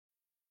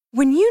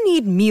When you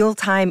need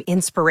mealtime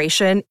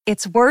inspiration,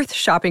 it's worth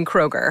shopping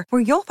Kroger,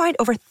 where you'll find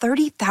over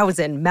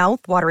 30,000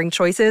 mouth-watering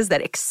choices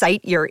that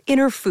excite your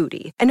inner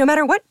foodie. And no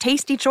matter what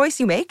tasty choice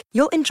you make,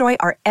 you'll enjoy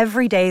our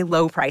everyday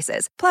low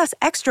prices, plus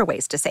extra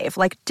ways to save,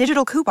 like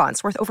digital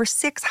coupons worth over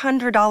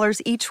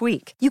 $600 each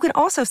week. You can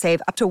also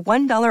save up to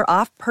 $1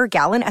 off per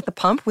gallon at the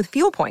pump with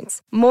fuel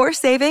points. More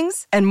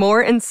savings and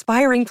more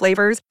inspiring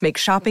flavors make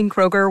shopping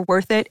Kroger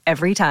worth it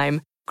every time.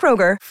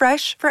 Kroger,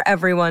 fresh for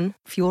everyone.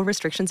 Fuel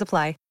restrictions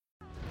apply.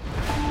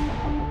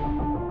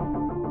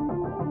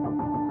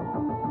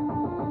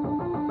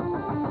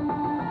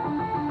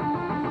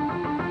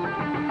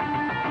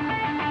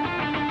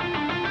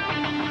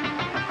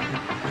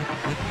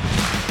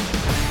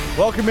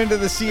 Welcome into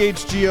the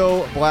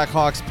CHGO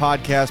Blackhawks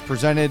podcast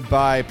presented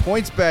by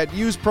PointsBet.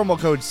 Use promo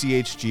code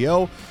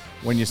CHGO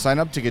when you sign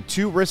up to get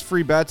 2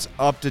 risk-free bets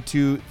up to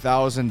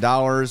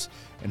 $2,000.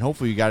 And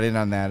hopefully you got in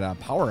on that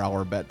Power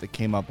Hour bet that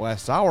came up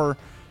last hour.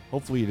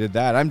 Hopefully you did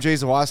that. I'm Jay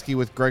Zawoski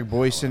with Greg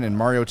Boyson and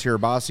Mario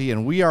Tirabassi,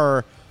 and we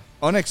are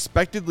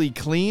unexpectedly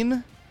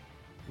clean.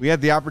 We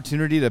had the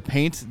opportunity to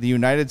paint the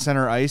United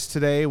Center ice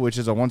today, which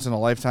is a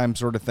once-in-a-lifetime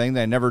sort of thing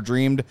that I never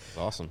dreamed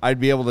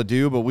I'd be able to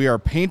do, but we are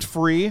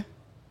paint-free.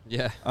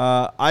 Yeah.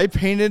 I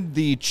painted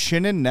the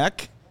chin and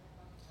neck.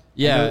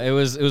 Yeah, it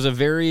was a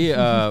very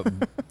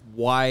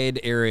wide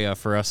area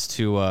for us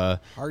to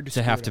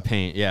have to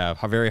paint. Yeah,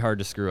 very hard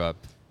to screw up.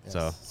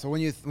 Yes. So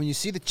when you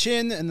see the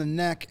chin and the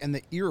neck and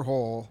the ear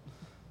hole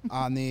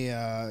on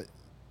the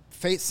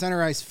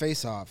center ice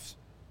face-off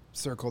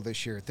circle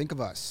this year, think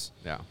of us.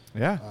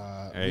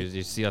 Yeah.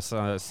 You see us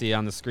see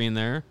on the screen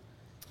there.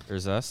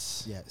 There's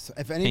us. Yeah. So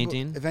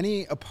painting. If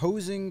any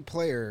opposing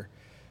player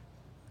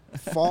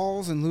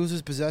falls and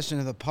loses possession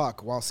of the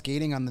puck while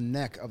skating on the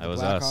neck of the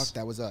Blackhawk,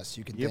 that was us.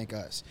 You can thank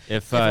us.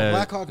 If a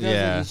Blackhawk does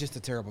it, he's just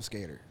a terrible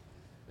skater.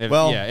 If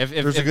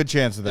there's a good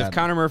chance of that. If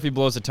Connor Murphy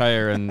blows a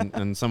tire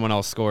and someone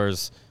else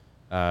scores,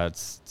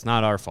 it's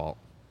not our fault.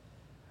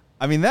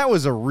 I mean, that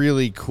was a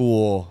really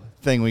cool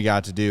thing we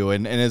got to do.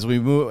 And as we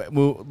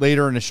move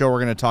later in the show,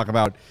 we're going to talk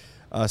about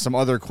some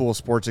other cool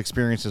sports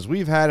experiences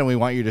we've had, and we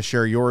want you to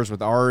share yours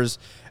with ours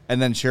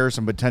and then share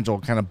some potential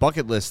kind of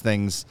bucket list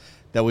things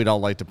that we'd all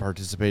like to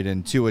participate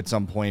in, too, at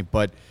some point.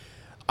 But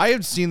I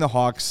have seen the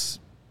Hawks.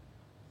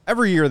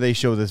 Every year they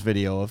show this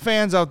video of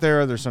fans out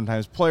there. There's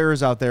sometimes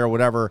players out there,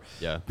 whatever,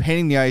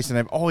 painting the ice. And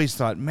I've always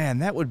thought, man,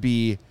 that would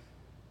be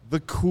the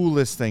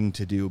coolest thing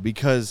to do,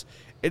 because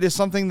it is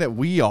something that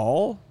we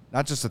all,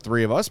 not just the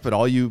three of us, but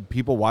all you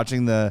people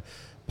watching the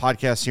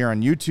podcast here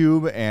on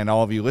YouTube and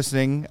all of you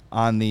listening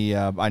on the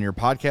on your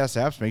podcast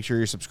apps, make sure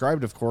you're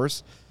subscribed, of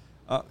course.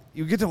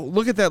 You get to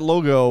look at that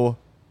logo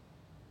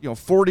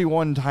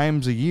 41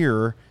 times a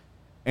year,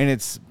 and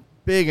it's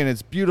big and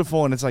it's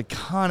beautiful and it's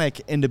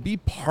iconic, and to be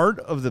part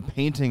of the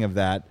painting of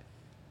that,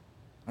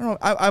 I don't know,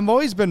 I've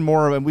always been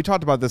more, and we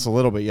talked about this a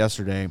little bit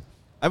yesterday,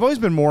 I've always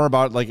been more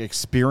about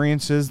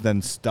experiences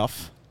than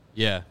stuff.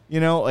 Yeah.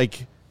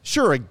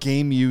 Sure, a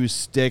game-used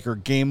stick or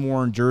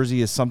game-worn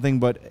jersey is something,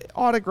 but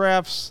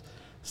autographs,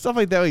 stuff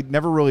like that,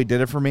 never really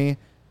did it for me.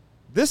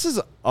 This is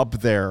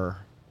up there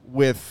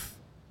with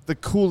the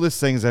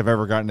coolest things I've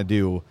ever gotten to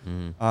do.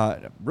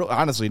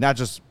 Honestly, not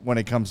just when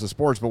it comes to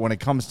sports, but when it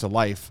comes to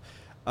life.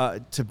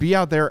 To be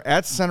out there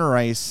at center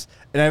ice,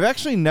 and I've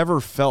actually never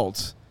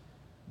felt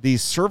the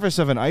surface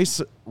of an ice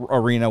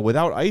arena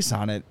without ice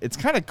on it. It's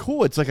kind of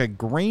cool. It's like a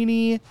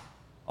grainy,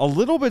 a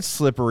little bit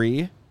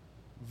slippery,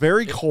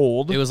 very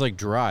cold. It was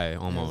dry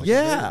almost.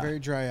 Very, very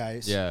dry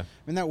ice. Yeah. I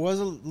mean, that was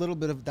a little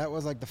bit of, that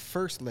was the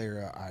first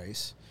layer of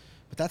ice,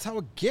 but that's how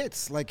it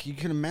gets. You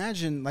can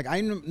imagine, I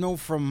know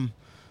from,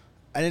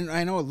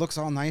 I know it looks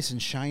all nice and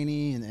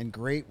shiny and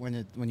great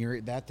when you're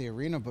at the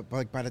arena,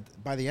 but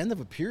by the end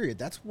of a period,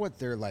 that's what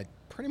they're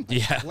pretty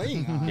much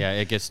playing on. Yeah,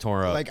 it gets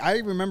tore up. I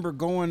remember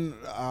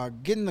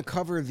getting to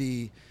cover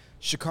the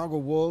Chicago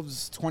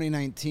Wolves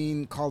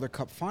 2019 Calder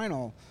Cup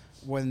final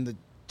when the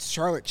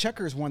Charlotte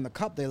Checkers won the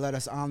cup. They let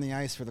us on the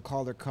ice for the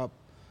Calder Cup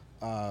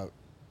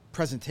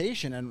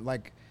presentation, and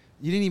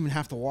you didn't even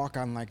have to walk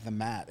on the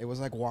mat. It was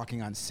like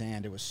walking on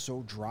sand. It was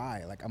so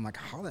dry. I'm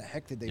how the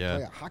heck did they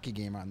play a hockey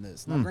game on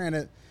this? Now,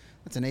 granted,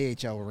 that's an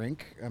AHL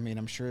rink. I mean,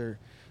 I'm sure,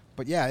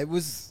 but yeah, it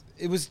was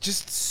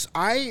just,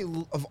 I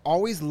have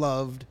always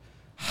loved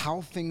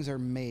how things are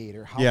made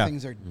or how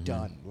things are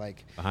done,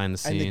 behind the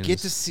scenes, and to get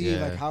to see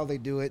how they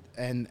do it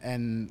and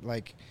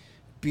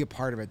be a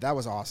part of it. That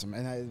was awesome.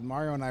 And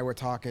Mario and I were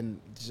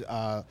talking,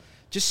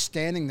 just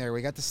standing there.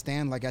 We got to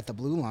stand at the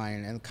blue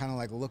line and kind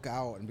of look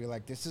out and be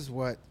this is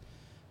what.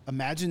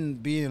 Imagine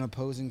being an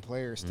opposing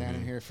player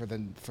standing here for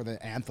the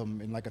anthem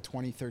in a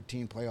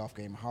 2013 playoff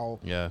game. How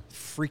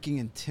freaking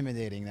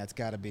intimidating that's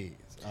got to be.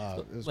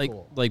 It was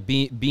cool.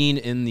 Being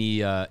in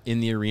the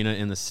arena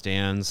in the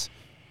stands,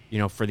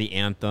 for the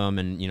anthem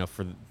and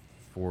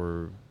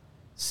for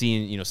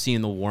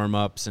seeing the warm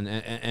ups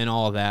and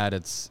all of that.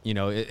 It's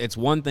it's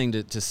one thing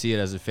to see it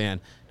as a fan.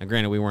 Now,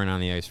 granted, we weren't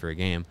on the ice for a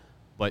game,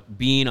 but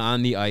being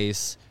on the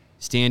ice,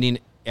 standing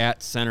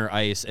at center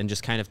ice and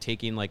just kind of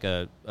taking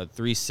a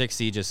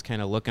 360, just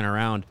kind of looking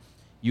around,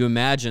 you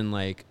imagine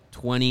like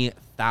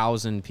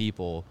 20,000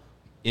 people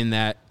in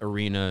that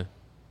arena,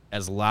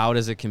 as loud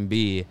as it can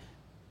be,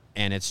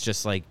 and it's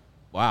just like,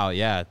 wow,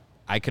 yeah,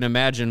 I can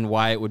imagine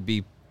why it would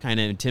be kind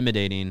of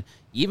intimidating,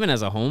 even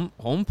as a home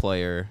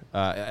player,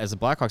 as a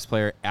Blackhawks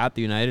player at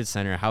the United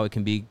Center, how it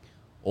can be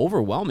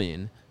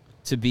overwhelming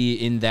to be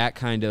in that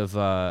kind of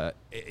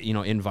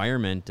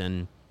environment,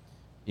 and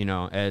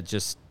it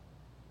just,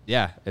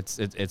 yeah,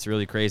 it's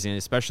really crazy, and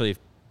especially if,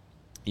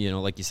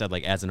 like you said,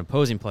 like as an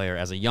opposing player,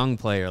 as a young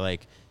player,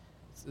 like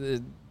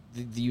the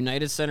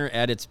United Center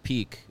at its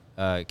peak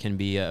can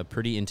be a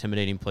pretty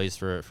intimidating place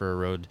for a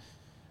road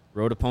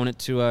opponent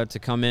to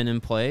come in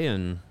and play.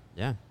 And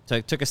yeah,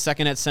 took a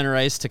second at center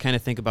ice to kind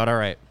of think about, all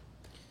right,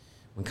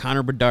 when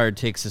Connor Bedard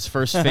takes his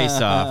first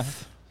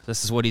face-off,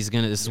 this is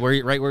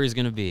right where he's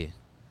gonna be.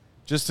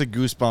 Just the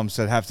goosebumps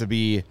that have to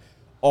be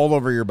all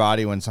over your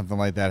body when something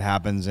like that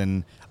happens.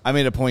 And I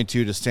made a point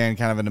too to stand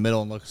kind of in the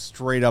middle and look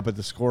straight up at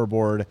the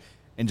scoreboard,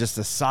 and just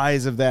the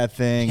size of that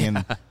thing,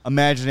 and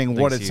imagining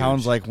what it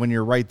sounds like when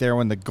you're right there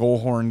when the goal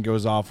horn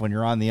goes off when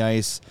you're on the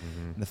ice,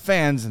 and the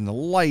fans and the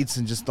lights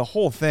and just the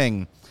whole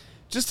thing.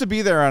 Just to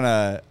be there on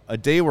a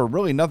day where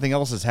really nothing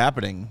else is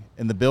happening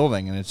in the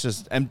building, and it's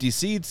just empty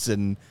seats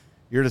and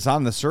you're just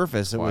on the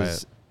surface. It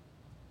was,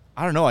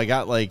 I don't know, I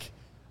got like,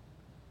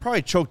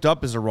 probably choked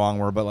up is the wrong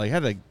word, but like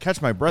had to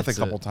catch my breath a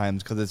couple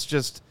times, because it's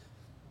just,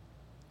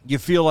 you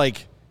feel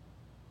like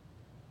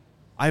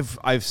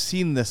I've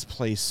seen this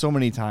place so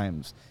many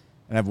times,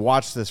 and I've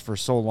watched this for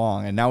so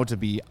long, and now to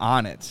be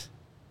on it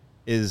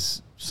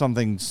is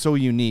something so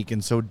unique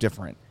and so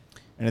different.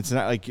 And it's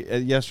not like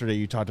yesterday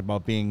you talked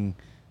about being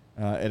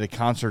at a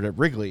concert at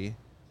Wrigley,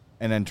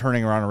 and then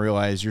turning around and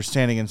realize you're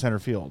standing in center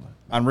field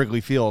on Wrigley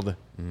Field.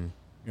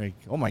 You're like,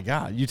 oh my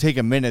God! You take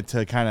a minute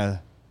to kind of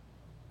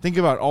think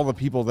about all the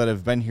people that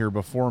have been here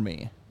before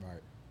me.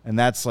 And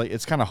that's like,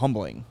 it's kind of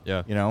humbling.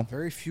 Yeah.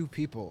 Very few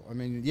people. I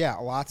mean, yeah,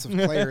 lots of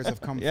players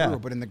have come through,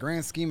 but in the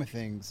grand scheme of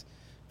things,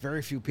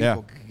 very few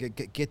people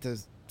get to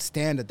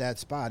stand at that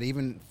spot,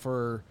 even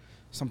for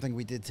something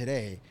we did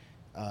today.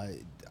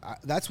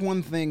 That's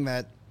one thing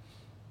that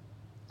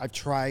I've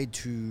tried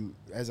to,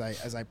 as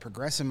I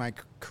progress in my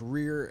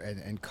career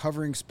and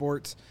covering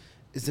sports,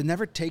 is to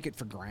never take it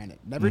for granted.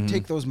 Never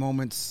take those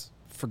moments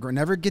for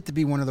granted. Never get to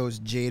be one of those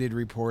jaded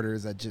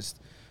reporters that just,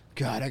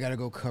 God, I got to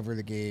go cover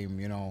the game,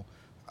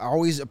 I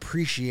always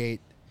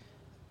appreciate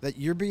that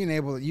you're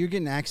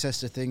getting access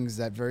to things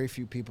that very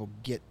few people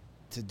get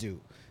to do.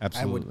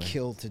 Absolutely. I would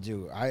kill to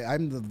do.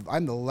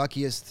 I'm the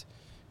luckiest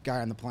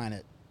guy on the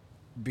planet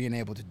being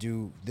able to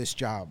do this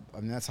job. I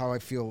mean, that's how I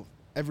feel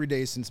every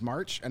day since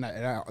March. And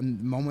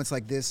in moments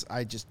like this,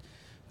 I just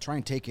try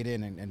and take it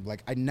in. And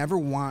like, I never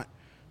want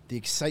the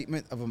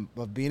excitement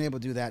of being able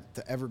to do that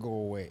to ever go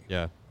away.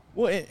 Yeah.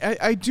 Well,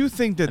 I do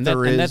think that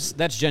and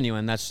that's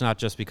genuine. That's not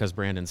just because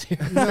Brandon's here.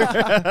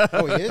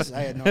 Oh, he is? I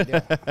had no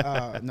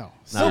idea. No.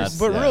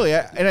 But really,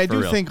 I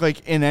do think,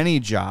 like, in any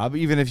job,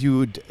 even if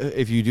you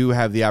do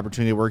have the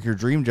opportunity to work your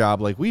dream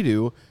job like we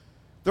do,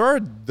 there are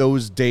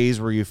those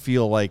days where you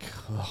feel like,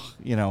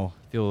 feel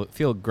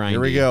grindy. Here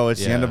we go.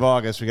 It's the end of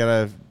August. We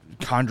got to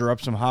conjure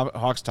up some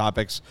Hawks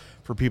topics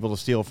for people to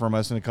steal from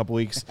us in a couple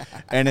weeks,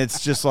 and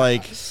it's just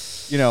like,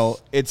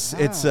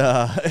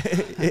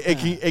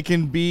 it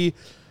can be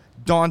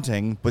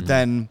daunting, but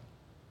then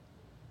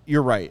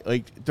you're right.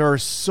 Like, there are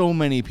so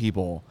many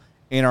people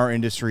in our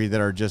industry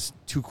that are just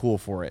too cool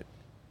for it.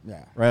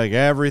 Yeah. Right. Like,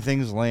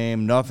 everything's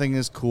lame. Nothing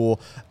is cool.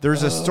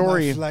 There's a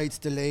story. My flight's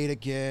delayed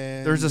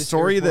again. There's a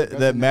story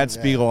that Matt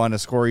Spiegel on A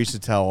Score used to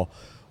tell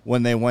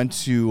when they went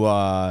to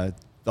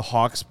the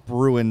Hawks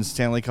Bruins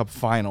Stanley Cup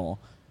final.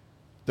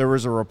 There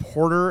was a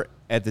reporter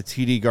at the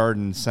TD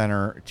Garden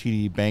Center,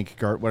 TD Bank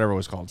Garden, whatever it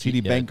was called,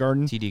 TD Bank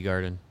Garden. TD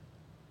Garden.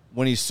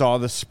 When he saw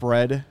the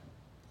spread,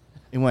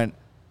 he went,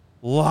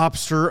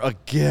 "Lobster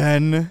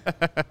again."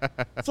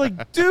 It's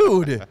like,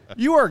 dude,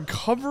 you are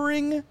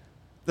covering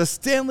the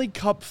Stanley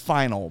Cup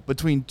final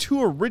between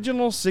two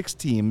original six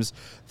teams.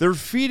 They're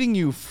feeding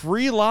you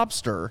free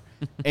lobster,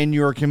 and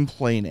you're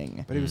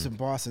complaining. But he was in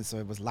Boston, so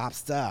it was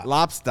lobster.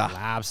 Lobster.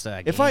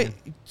 Again.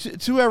 If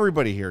to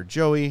everybody here,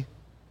 Joey,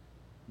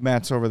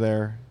 Matt's over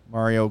there,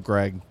 Mario,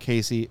 Greg,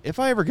 Casey, if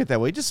I ever get that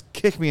way, just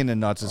kick me in the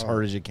nuts as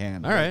hard as you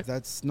can. All right.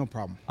 That's no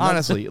problem.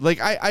 Honestly, like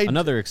I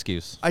another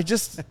excuse. I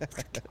just,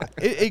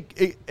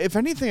 if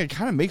anything, it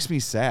kind of makes me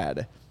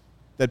sad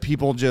that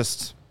people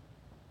just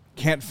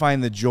can't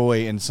find the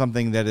joy in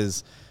something that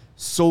is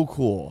so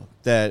cool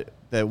that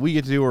we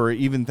get to do, or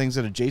even things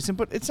that are adjacent.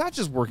 But it's not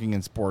just working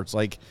in sports,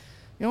 like,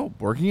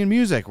 working in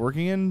music,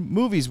 working in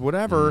movies,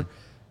 whatever.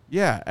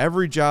 Yeah,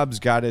 every job's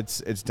got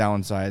its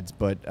downsides,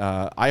 but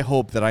I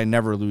hope that I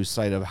never lose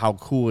sight of how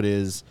cool it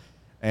is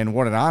and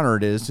what an honor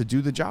it is to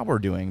do the job we're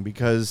doing,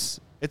 because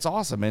it's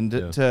awesome. And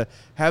to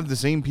have the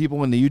same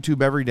people in the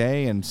YouTube every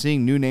day and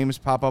seeing new names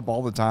pop up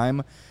all the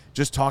time,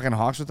 just talking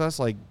Hawks with us,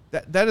 like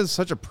that is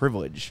such a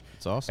privilege.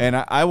 It's awesome.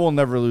 And I will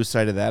never lose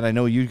sight of that. I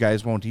know you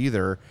guys won't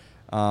either.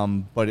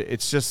 But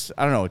it's just,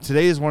 I don't know.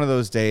 Today is one of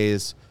those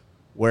days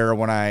where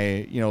when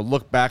I,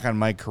 look back on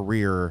my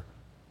career,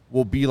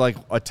 will be like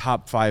a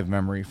top 5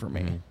 memory for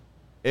me.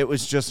 It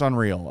was just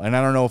unreal. And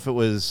I don't know if it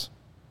was,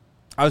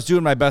 I was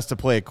doing my best to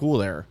play it cool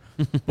there,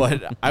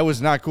 but I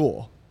was not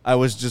cool. I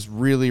was just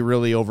really,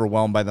 really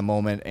overwhelmed by the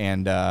moment.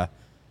 And I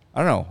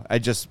don't know.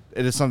 It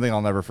is something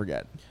I'll never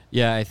forget.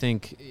 Yeah, I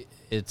think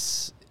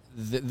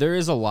there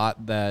is a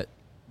lot that,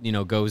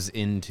 goes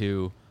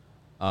into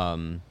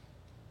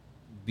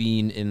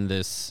being in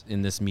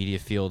this media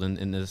field and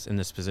in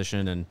this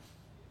position. And,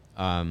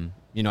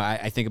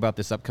 I think about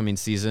this upcoming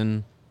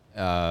season.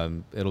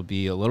 It'll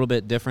be a little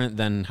bit different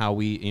than how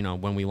we,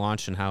 when we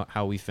launched and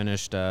how we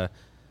finished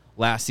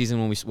last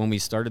season when we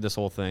started this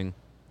whole thing.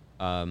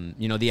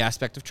 The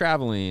aspect of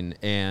traveling,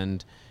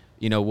 and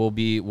we'll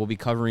be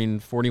covering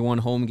 41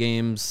 home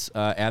games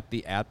at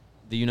the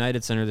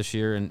United Center this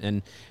year,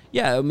 and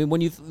yeah, I mean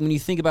when you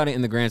think about it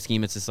in the grand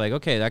scheme, it's just like,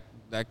 okay,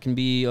 that can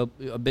be a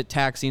bit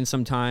taxing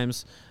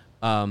sometimes,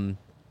 but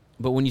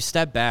when you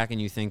step back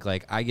and you think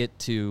like, I get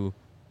to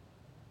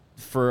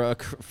for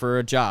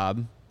a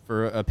job,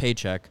 for a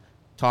paycheck,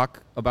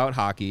 talk about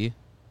hockey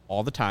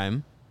all the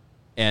time,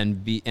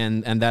 and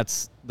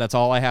that's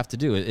all I have to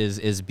do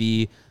is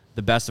be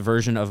the best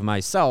version of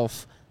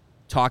myself,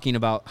 talking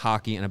about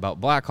hockey and about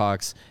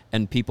Blackhawks,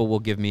 and people will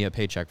give me a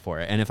paycheck for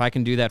it. And if I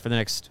can do that for the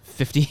next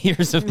 50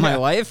 years of my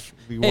life,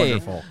 it'd be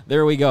wonderful.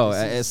 There we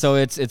go. So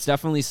it's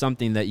definitely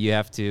something that you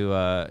have to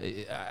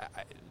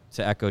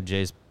echo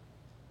Jay's,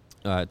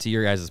 to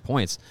your guys'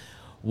 points,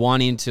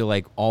 wanting to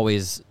like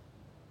always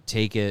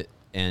take it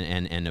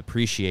and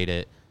appreciate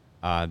it,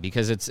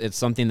 because it's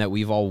something that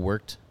we've all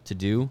worked to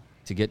do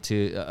to get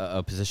to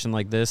a position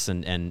like this,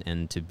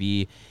 and to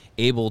be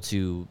able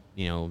to,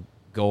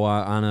 go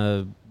on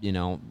a,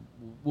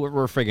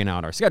 we're figuring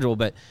out our schedule,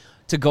 but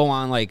to go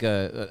on like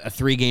a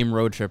 3-game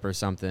road trip or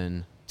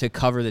something to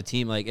cover the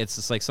team, like it's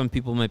just like some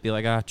people might be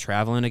like,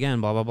 traveling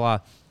again, blah, blah, blah.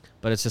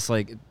 But it's just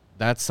like,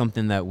 that's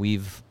something that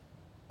we've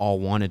all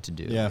wanted to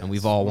do, and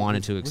we've all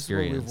wanted to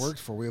experience. This is what we've worked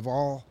for. We've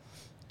all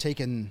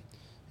taken,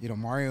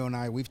 Mario and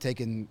I, we've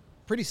taken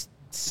pretty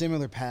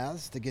similar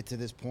paths to get to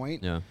this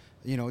point. Yeah.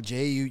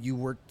 Jay, you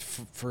worked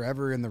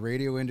forever in the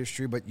radio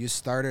industry, but you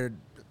started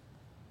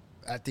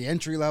at the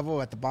entry level,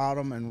 at the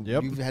bottom, and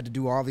you've had to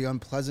do all the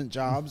unpleasant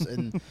jobs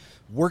and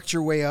worked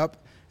your way up.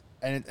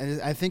 And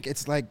I think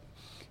it's like,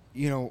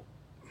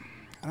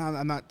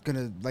 I'm not going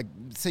to like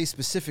say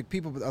specific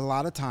people, but a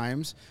lot of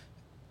times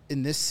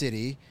in this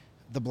city,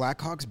 the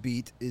Blackhawks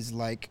beat is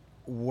like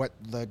what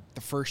the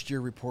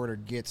first-year reporter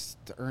gets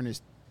to earn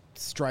his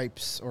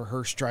stripes or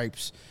her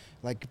stripes.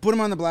 Like, put them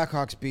on the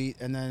Blackhawks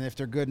beat, and then if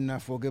they're good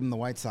enough, we'll give them the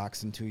White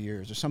Sox in 2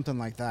 years or something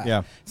like that.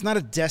 Yeah. It's not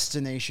a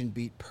destination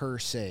beat per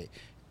se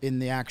in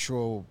the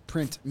actual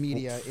print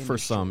media industry. For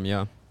some,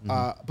 yeah.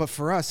 But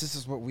for us, this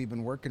is what we've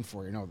been working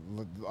for.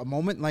 A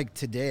moment like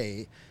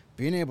today,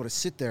 being able to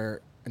sit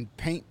there and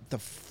paint the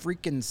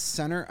freaking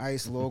center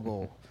ice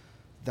logo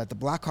that the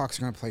Blackhawks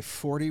are going to play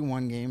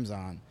 41 games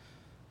on.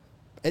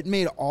 It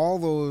made all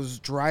those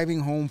driving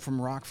home from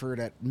Rockford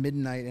at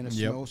midnight in a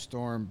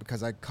snowstorm,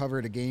 because I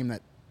covered a game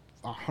that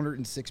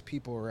 106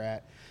 people were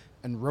at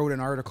and wrote an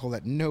article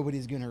that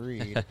nobody's going to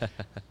read.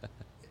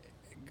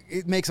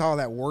 It makes all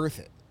that worth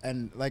it.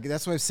 And like,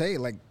 that's what I say,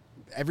 like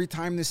every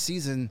time this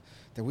season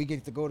that we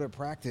get to go to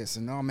practice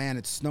and, oh man,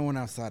 it's snowing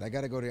outside, I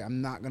got to go to,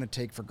 I'm not going to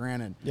take for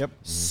granted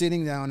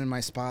sitting down in my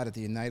spot at the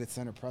United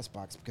Center press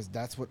box, because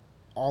that's what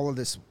all of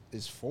this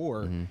is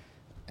for.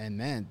 And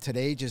man,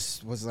 today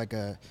just was like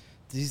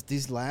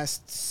these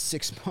last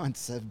 6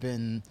 months have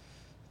been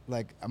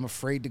like, I'm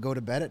afraid to go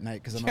to bed at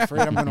night because I'm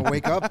afraid I'm going to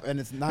wake up and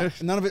it's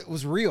not, none of it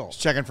was real.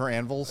 Just checking for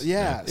anvils.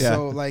 Yeah.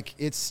 So like,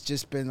 it's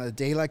just been a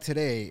day like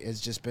today.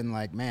 It's just been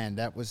like, man,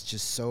 that was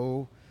just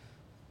so,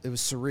 it was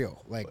surreal.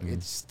 Like,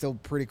 it's still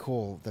pretty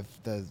cool.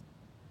 The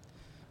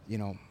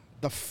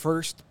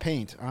first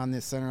paint on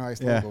this center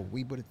ice logo,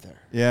 we put it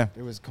there. Yeah.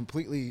 It was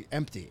completely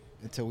empty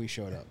until we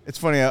showed up. It's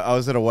funny. I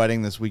was at a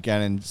wedding this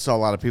weekend and saw a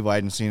lot of people I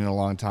hadn't seen in a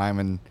long time,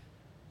 and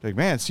like,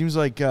 man, it seems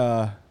like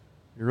you're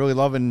really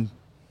loving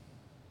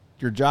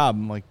your job.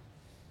 I'm like,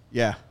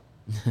 yeah.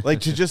 Like,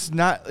 to just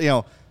not,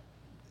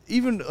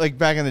 even like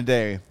back in the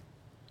day,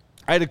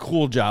 I had a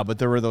cool job, but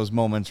there were those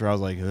moments where I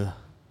was like, ugh,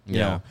 you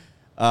know,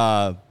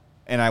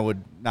 and I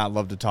would not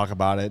love to talk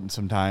about it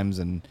sometimes,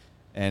 and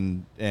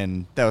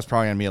that was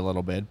probably on me a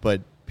little bit,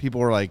 but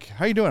people were like,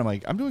 how you doing? I'm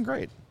like, I'm doing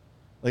great.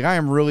 Like, I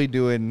am really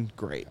doing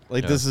great.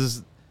 Like, this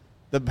is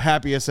the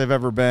happiest I've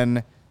ever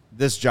been.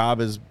 This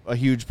job is a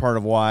huge part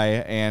of why,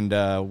 and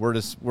we're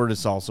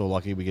just all so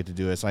lucky we get to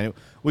do this. I know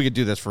we could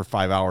do this for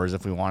 5 hours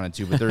if we wanted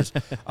to, but there's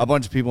a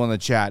bunch of people in the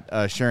chat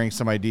sharing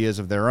some ideas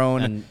of their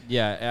own. And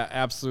yeah,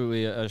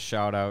 absolutely a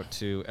shout out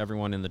to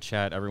everyone in the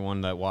chat,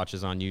 everyone that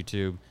watches on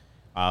YouTube,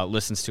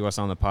 listens to us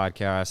on the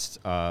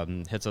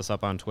podcast, hits us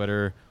up on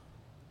Twitter.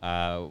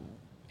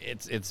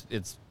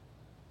 It's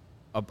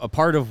a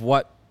part of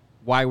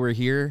why we're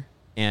here.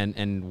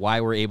 And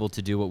why we're able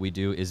to do what we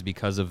do is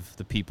because of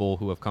the people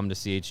who have come to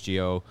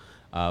CHGO,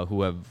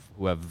 who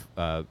have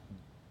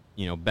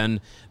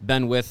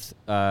been with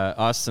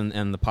us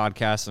and the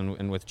podcast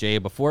and with Jay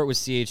before it was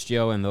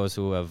CHGO, and those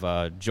who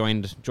have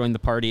joined the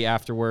party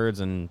afterwards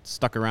and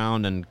stuck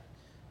around and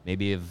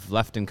maybe have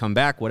left and come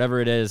back, whatever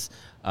it is.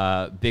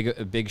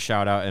 Big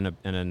shout out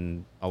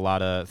and a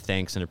lot of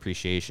thanks and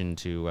appreciation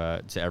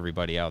to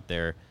everybody out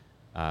there,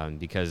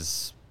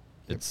 because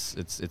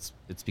it's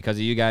because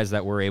of you guys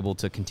that we're able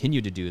to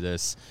continue to do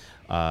this,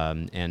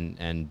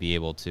 and be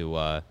able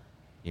to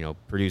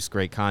produce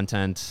great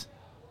content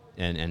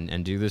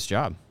and do this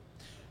job.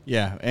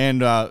 Yeah,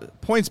 and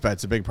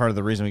PointsBet's a big part of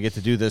the reason we get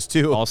to do this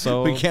too.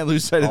 Also, we can't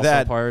lose sight of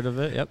that. Part of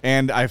it. Yep.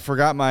 And I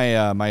forgot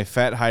my my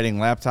fat hiding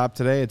laptop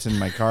today. It's in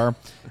my car,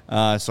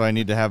 so I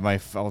need to have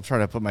I'll try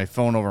to put my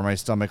phone over my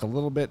stomach a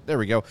little bit. There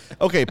we go.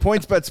 Okay,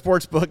 PointsBet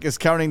Sportsbook is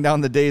counting down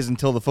the days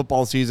until the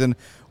football season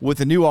with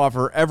a new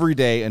offer every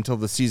day until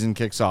the season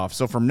kicks off.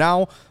 So from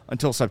now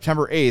until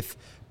September 8th,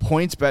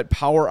 PointsBet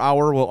Power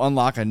Hour will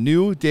unlock a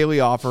new daily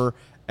offer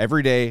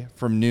every day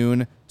from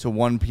noon to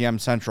 1 p.m.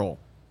 Central.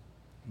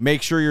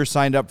 Make sure you're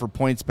signed up for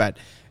PointsBet.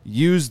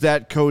 Use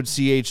that code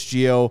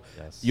CHGO.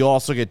 Yes. You'll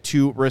also get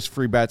 2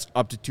 risk-free bets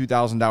up to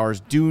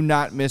 $2,000. Do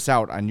not miss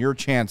out on your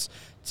chance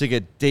to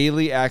get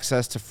daily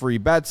access to free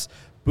bets,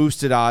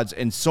 boosted odds,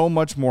 and so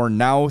much more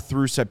now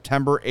through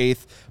September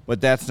 8th. But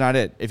that's not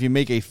it. If you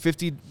make a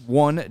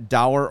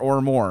 $51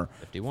 or more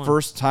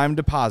first-time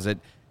deposit,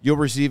 you'll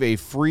receive a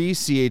free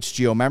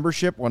CHGO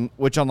membership,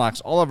 which unlocks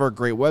all of our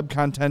great web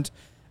content.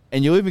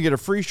 And you'll even get a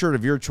free shirt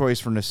of your choice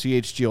from the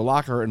CHGO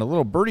locker. And a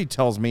little birdie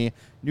tells me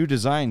new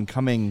design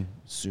coming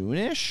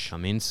soonish.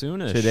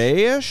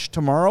 Today-ish,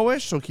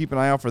 tomorrow-ish. So keep an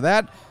eye out for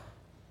that.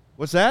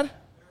 What's that?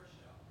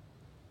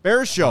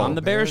 Bear Show. On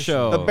the Bear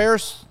Show. The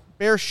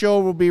Bear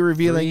Show will be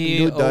revealing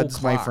new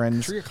duds, my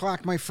friends. 3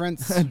 o'clock, my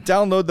friends.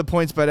 Download the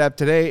PointsBet app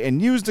today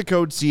and use the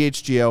code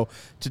CHGO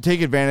to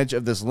take advantage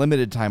of this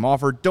limited time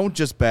offer. Don't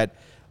just bet.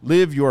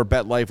 Live your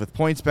bet life with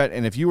PointsBet.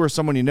 And if you or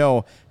someone you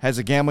know has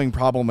a gambling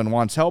problem and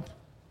wants help,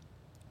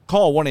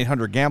 call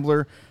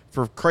 1-800-GAMBLER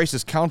for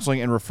crisis counseling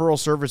and referral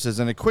services.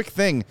 And a quick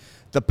thing,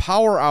 the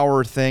Power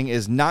Hour thing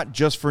is not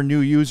just for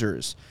new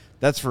users.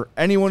 That's for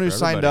anyone who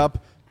signed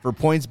up for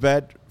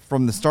PointsBet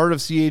from the start of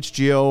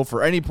CHGO.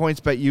 For any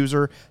PointsBet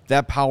user,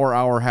 that Power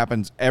Hour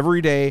happens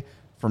every day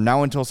from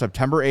now until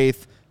September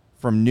 8th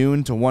from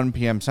noon to 1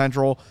 p.m.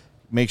 Central.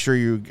 Make sure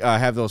you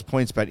have those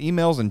PointsBet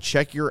emails and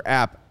check your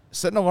app.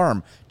 Set an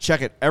alarm.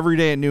 Check it every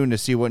day at noon to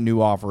see what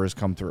new offer has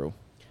come through.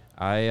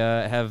 I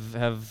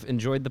have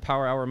enjoyed the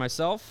Power Hour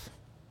myself.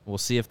 We'll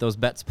see if those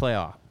bets pay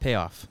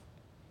off.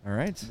 All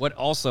right. What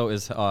also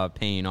is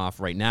paying off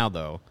right now,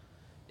 though,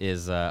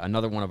 is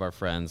another one of our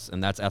friends,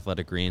 and that's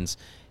Athletic Greens,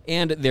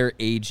 and their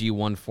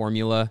AG1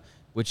 formula,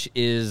 which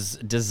is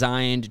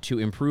designed to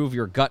improve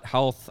your gut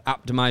health,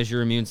 optimize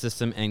your immune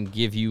system, and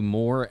give you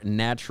more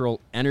natural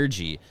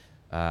energy.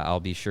 I'll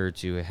be sure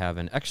to have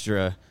an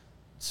extra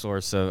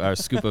source of a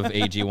scoop of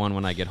AG1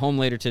 when I get home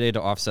later today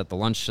to offset the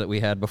lunch that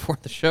we had before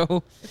the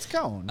show. It's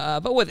going.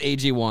 But with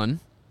AG1,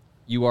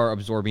 you are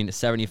absorbing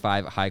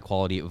 75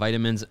 high-quality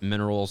vitamins,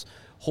 minerals,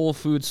 whole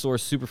food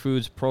source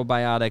superfoods,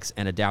 probiotics,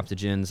 and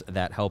adaptogens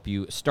that help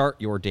you start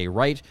your day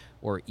right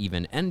or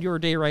even end your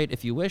day right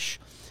if you wish.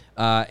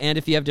 And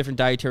if you have different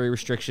dietary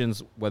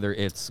restrictions, whether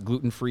it's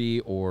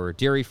gluten-free or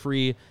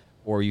dairy-free,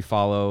 or you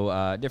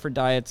follow different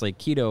diets like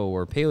keto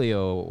or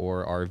paleo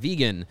or are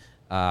vegan,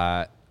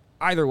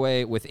 either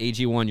way, with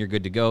AG1, you're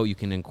good to go. You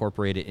can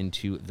incorporate it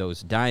into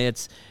those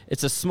diets.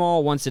 It's a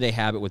small once-a-day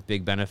habit with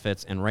big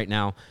benefits, and right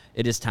now,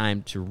 it is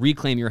time to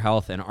reclaim your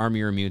health and arm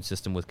your immune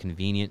system with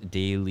convenient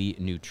daily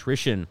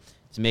nutrition.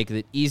 To make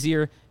it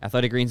easier,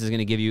 Athletic Greens is going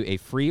to give you a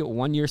free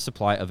 1-year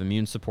supply of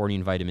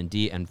immune-supporting vitamin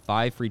D and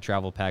 5 free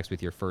travel packs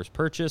with your first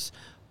purchase.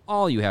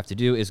 All you have to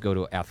do is go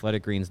to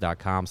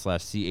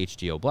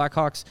athleticgreens.com/CHGO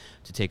Blackhawks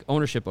to take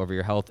ownership over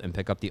your health and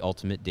pick up the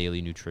ultimate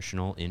daily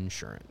nutritional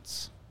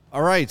insurance.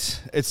 All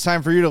right, it's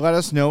time for you to let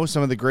us know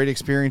some of the great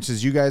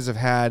experiences you guys have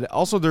had.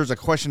 Also, there's a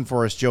question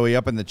for us, Joey,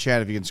 up in the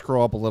chat. If you can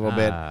scroll up a little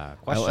bit.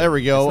 There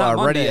we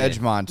go. Ready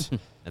Edgemont.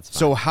 That's fine.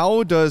 So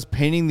how does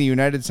painting the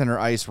United Center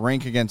ice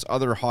rank against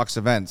other Hawks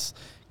events,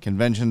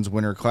 conventions,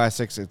 Winter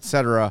Classics,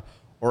 etc.,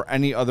 or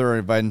any other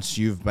events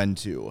you've been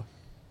to?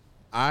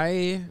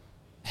 I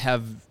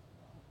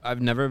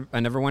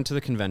never went to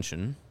the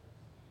convention.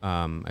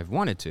 I've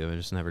wanted to, I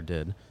just never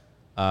did.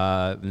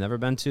 I've never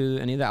been to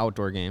any of the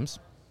outdoor games.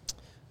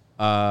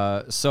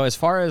 So as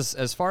far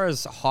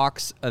as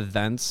Hawks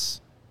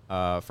events,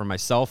 for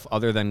myself,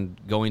 other than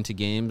going to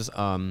games,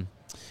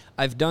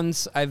 I've gone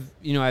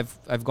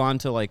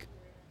to like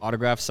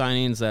autograph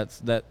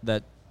signings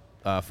that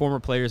former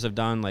players have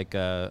done, like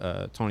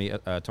Tony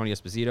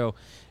Esposito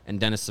and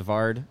Dennis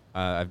Savard.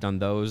 I've done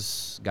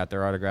those, got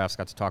their autographs,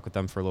 got to talk with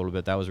them for a little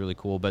bit. That was really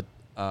cool. But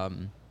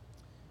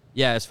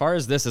yeah, as far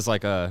as this is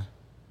like a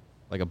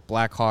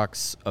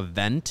Blackhawks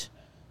event,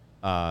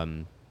 I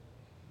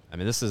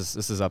mean, this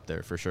is up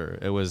there for sure.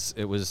 It was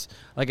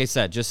like I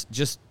said,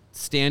 just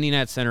standing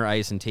at center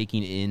ice and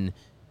taking in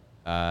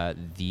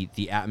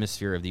the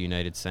atmosphere of the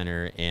United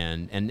Center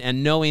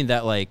and knowing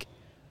that, like,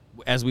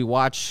 as we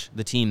watch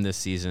the team this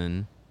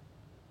season,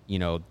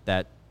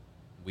 that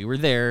we were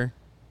there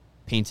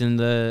painting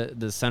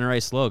the center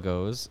ice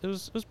logos. It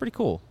was pretty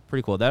cool.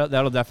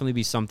 That'll definitely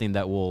be something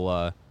that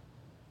will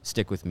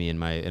stick with me in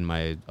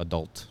my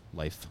adult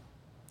life.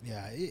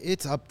 Yeah,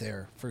 it's up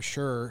there for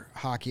sure.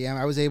 Hockey.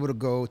 I was able to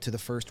go to the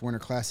first Winter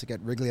Classic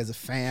at Wrigley as a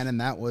fan, and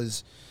that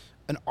was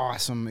an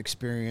awesome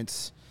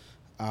experience.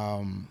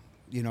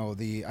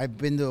 I've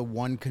been to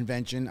one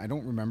convention. I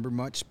don't remember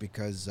much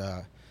because,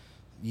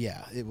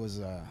 it was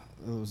a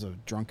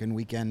drunken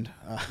weekend.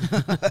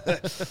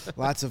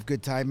 Lots of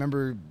good time. I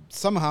remember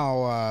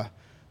somehow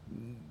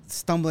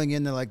stumbling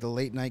into like the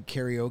late night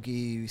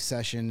karaoke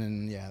session,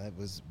 and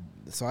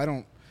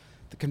the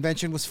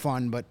convention was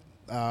fun, but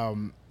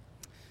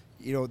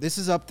this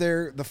is up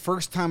there. The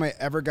first time I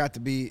ever got to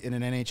be in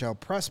an NHL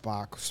press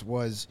box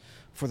was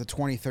for the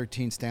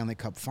 2013 Stanley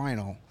Cup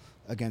Final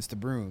against the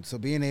Bruins. So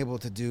being able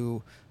to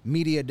do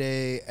media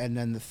day and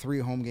then the 3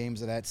 home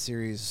games of that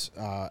series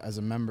as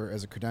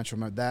a credential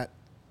member,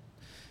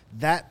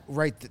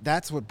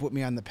 that's what put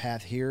me on the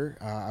path here.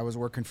 I was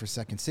working for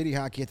Second City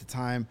Hockey at the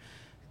time,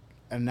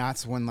 and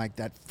that's when like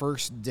that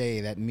first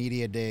day, that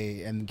media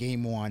day and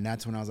game 1,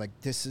 that's when I was like,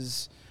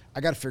 I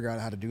got to figure out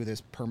how to do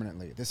this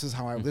permanently. This is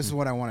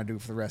what I want to do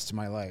for the rest of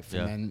my life.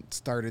 Yeah. And then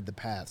started the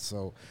path.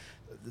 So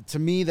to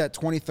me, that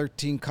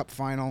 2013 Cup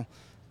Final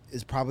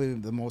is probably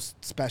the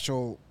most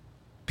special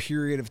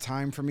period of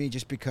time for me,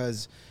 just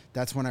because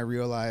that's when I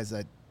realized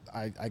that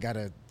I got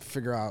to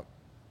figure out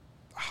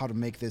how to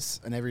make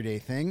this an everyday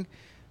thing.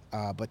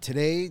 But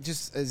today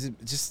it's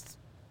just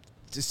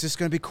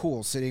going to be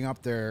cool sitting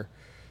up there,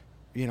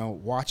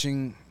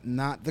 watching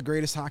not the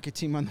greatest hockey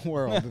team in the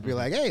world, but be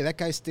like, hey, that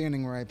guy's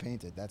standing where I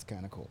painted. That's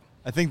kind of cool.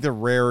 I think the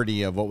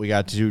rarity of what we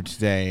got to do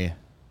today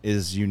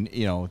is,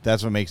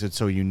 that's what makes it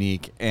so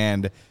unique.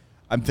 And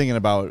I'm thinking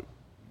about,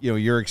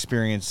 your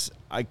experience.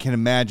 I can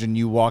imagine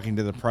you walking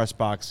to the press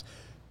box,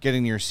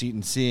 getting your seat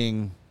and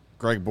seeing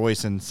Greg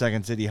Boysen,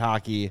 Second City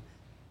Hockey,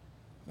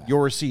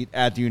 your seat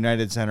at the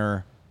United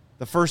Center.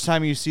 The first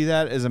time you see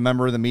that as a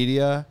member of the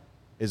media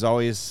is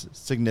always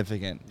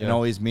significant and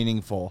always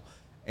meaningful.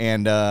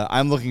 And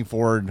I'm looking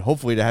forward,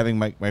 hopefully, to having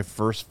my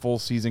first full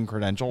season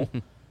credential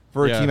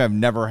for a team. I've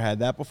never had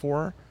that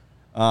before.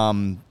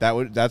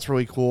 That's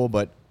really cool.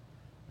 But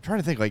I'm trying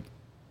to think, like,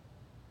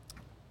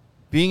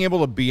 being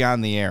able to be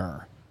on the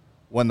air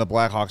when the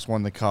Blackhawks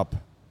won the Cup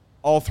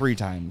all 3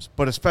 times,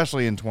 but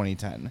especially in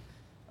 2010,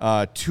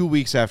 2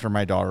 weeks after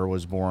my daughter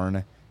was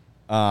born,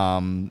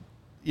 and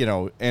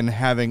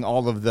having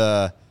all of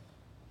the,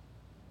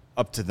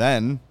 up to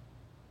then,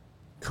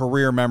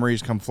 career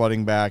memories come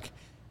flooding back,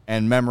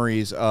 and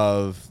memories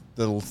of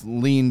the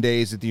lean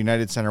days at the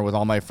United Center with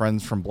all my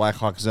friends from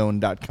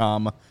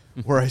blackhawkzone.com,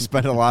 where I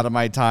spent a lot of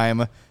my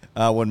time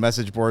when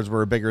message boards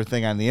were a bigger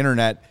thing on the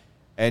internet,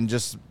 and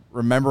just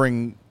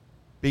remembering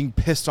being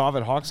pissed off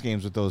at Hawks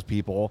games with those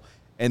people,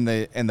 and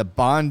the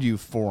bond you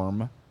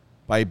form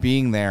by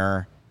being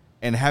there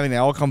and having it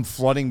all come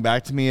flooding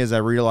back to me as I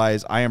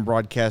realize I am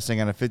broadcasting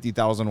on a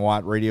 50,000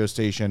 watt radio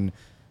station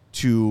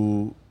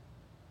to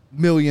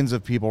millions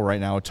of people right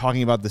now,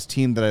 talking about this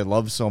team that I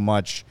love so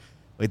much.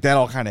 Like, that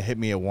all kind of hit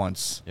me at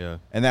once. Yeah.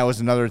 And that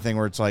was another thing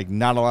where it's like,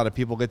 not a lot of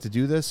people get to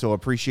do this, so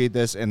appreciate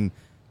this and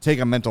take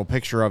a mental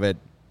picture of it.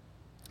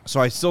 So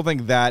I still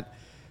think that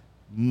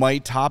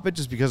might top it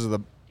just because of the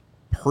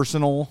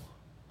personal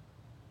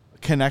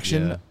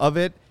connection of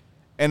it.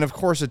 And, of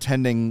course,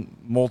 attending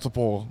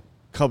multiple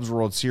Cubs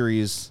World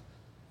Series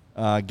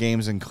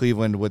games in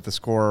Cleveland with the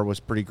Score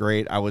was pretty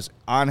great. I was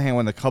on hand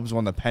when the Cubs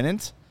won the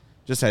pennant.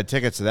 Just had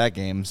tickets to that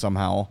game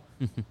somehow.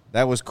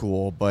 That was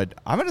cool. But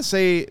I'm going to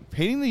say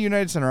painting the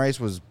United Center ice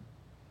was,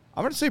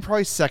 I'm going to say,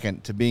 probably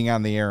second to being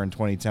on the air in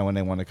 2010 when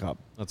they won the Cup.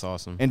 That's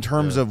awesome. In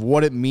terms of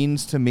what it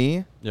means to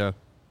me,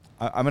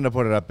 I'm going to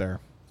put it up there.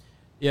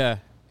 Yeah,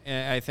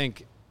 I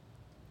think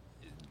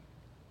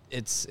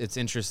it's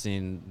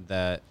interesting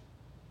that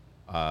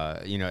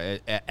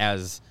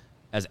as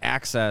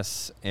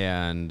access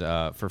and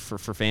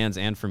for fans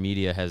and for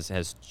media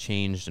has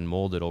changed and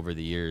molded over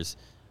the years.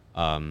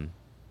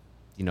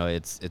 You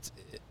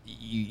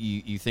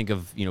think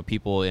of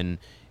people in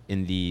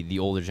the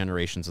older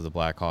generations of the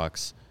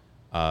Blackhawks,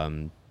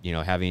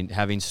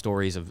 having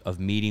stories of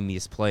meeting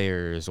these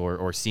players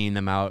or seeing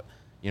them out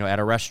at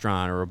a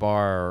restaurant or a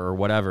bar or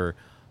whatever,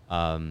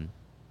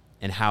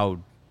 and how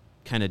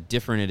kind of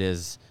different it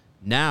is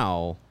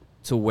now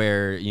to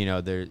where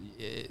the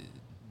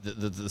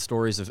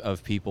stories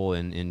of people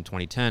in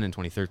 2010 and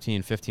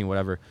 2013, 15,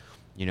 whatever,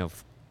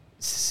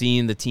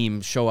 seeing the team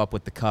show up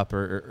with the cup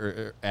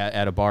or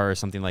at a bar or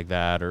something like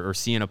that, or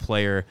seeing a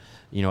player,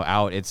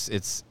 out.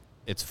 It's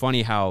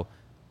funny how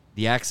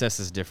the access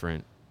is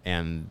different,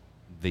 and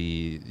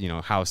the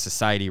how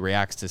society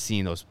reacts to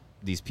seeing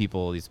these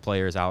people, these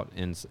players out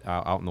in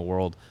the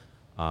world,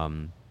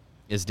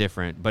 is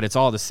different. But it's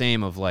all the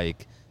same of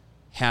like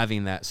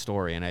having that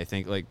story. And I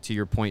think, like, to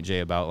your point, Jay,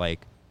 about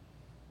like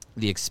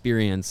the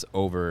experience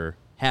over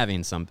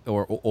having some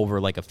or over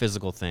like a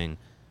physical thing.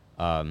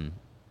 I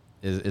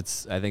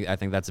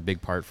think that's a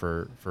big part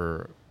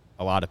for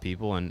a lot of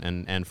people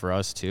and for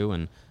us too.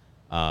 And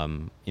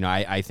you know,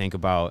 I think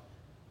about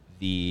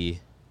the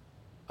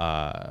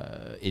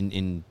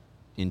in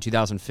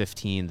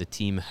 2015 the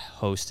team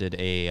hosted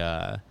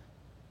a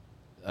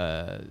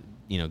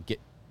you know,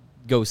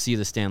 go see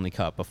the Stanley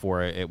Cup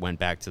before it went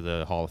back to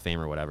the Hall of Fame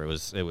or whatever.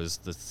 It was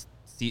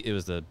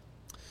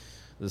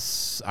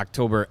this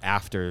October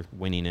after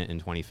winning it in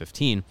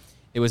 2015.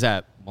 It was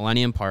at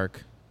Millennium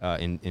Park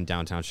in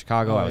downtown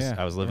Chicago. Oh,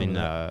 I was living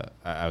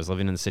I was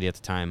living in the city at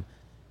the time,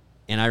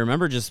 and I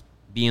remember just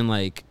being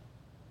like,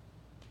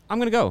 I'm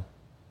gonna go.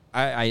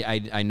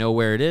 I know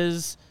where it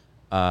is.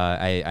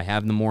 I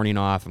have the morning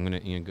off. I'm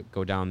gonna, you know,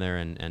 go down there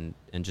and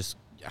just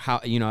how,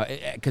 you know,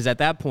 because at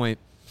that point,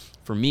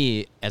 for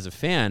me as a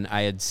fan,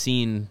 I had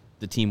seen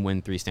the team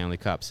win 3 Stanley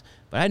Cups,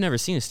 but I had never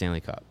seen a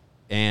Stanley Cup,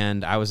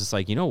 and I was just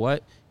like, you know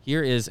what?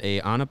 Here is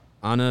on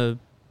a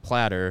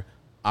platter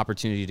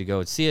opportunity to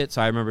go see it.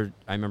 So I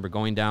remember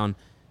going down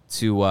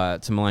to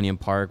Millennium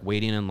Park,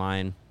 waiting in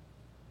line,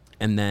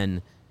 and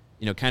then,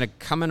 you know, kind of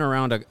coming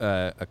around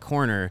a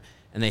corner,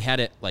 and they had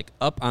it like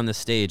up on the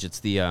stage. It's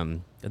the I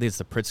think it's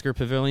the Pritzker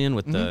Pavilion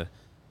with the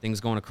things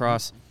going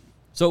across.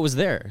 So it was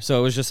there. So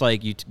it was just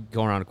like you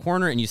go around a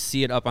corner and you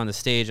see it up on the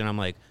stage, and I'm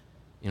like,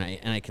 you know,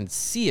 and I can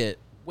see it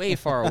way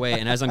far away.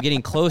 And as I'm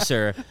getting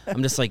closer,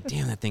 I'm just like,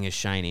 damn, that thing is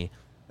shiny.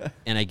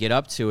 And I get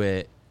up to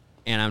it,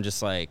 and I'm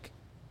just like,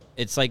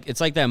 it's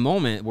like that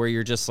moment where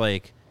you're just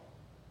like,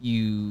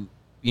 you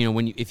know,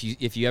 when if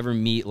you ever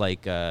meet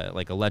like a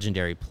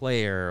legendary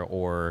player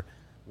or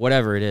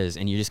whatever it is,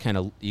 and you just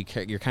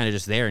you're kind of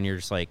just there, and you're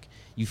just like,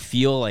 you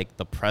feel like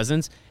the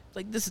presence.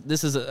 Like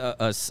this is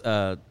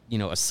a you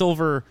know, a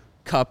silver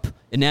cup,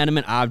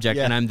 inanimate object,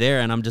 and I'm there,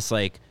 and I'm just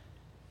like,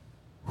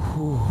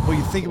 well,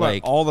 you think about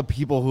like, all the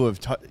people who have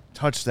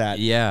touched that,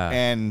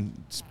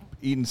 and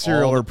eating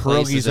cereal all or the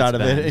places pierogies out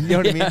of it's it, been. and you know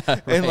what I mean?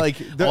 Right. And like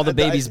all the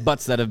babies'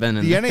 butts that have been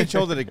in the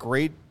NHL did a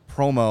great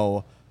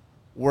promo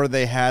where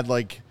they had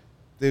like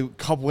the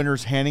cup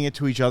winners handing it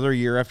to each other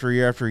year after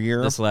year after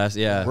year. This last,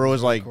 where it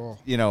was like, cool.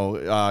 you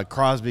know,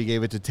 Crosby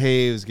gave it to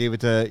Taves, gave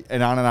it to,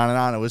 and on and on and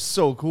on. It was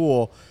so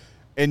cool.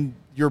 And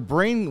your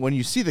brain, when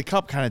you see the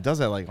cup, kind of does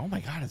that, like, oh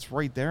my God, it's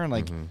right there. And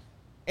like,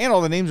 and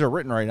all the names are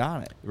written right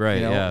on it. Right,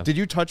 you know? yeah. Did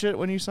you touch it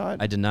when you saw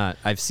it? I did not.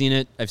 I've seen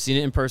it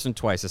in person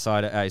twice. I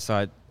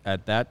saw it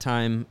at that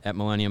time at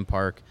Millennium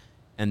Park,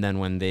 and then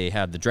when they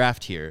had the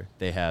draft here,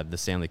 they had the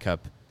Stanley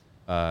Cup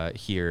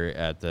here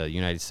at the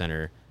United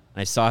Center.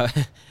 And I saw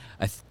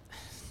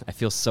I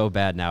feel so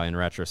bad now in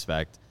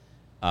retrospect,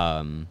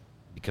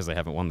 because I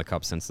haven't won the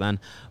cup since then.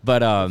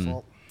 But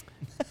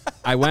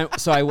I went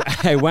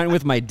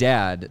with my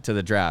dad to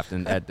the draft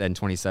in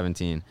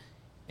 2017,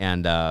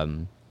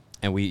 and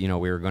we, you know,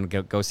 we were going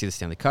to go see the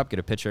Stanley Cup, get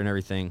a picture and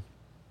everything,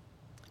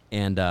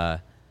 and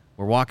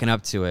we're walking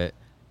up to it,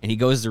 and he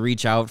goes to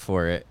reach out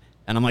for it,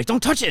 and I'm like,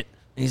 don't touch it,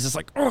 and he's just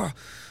like, ugh.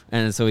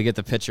 And so we get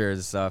the picture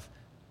and stuff,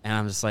 and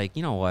I'm just like,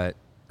 you know what,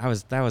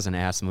 that was an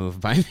ass move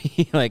by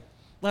me. Like,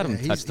 let him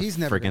touch the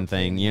freaking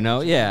thing, you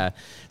know? Yeah.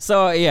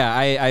 So yeah,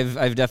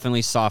 I've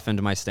definitely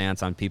softened my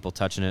stance on people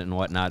touching it and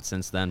whatnot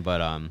since then. But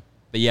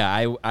yeah,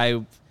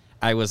 I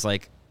was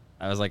like,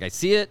 I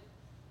see it.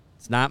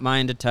 It's not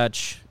mine to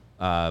touch.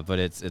 But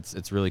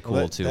it's really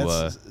cool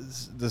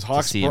this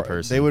Hawks see in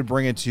person. They would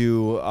bring it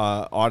to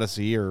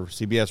Odyssey or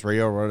CBS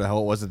Radio or whatever the hell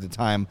it was at the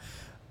time.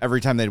 Every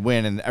time they'd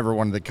win, and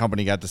everyone in the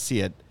company got to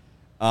see it.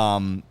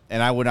 And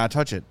I would not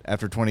touch it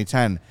after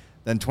 2010.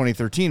 Then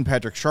 2013,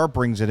 Patrick Sharp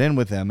brings it in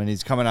with him, and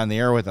he's coming on the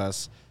air with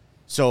us.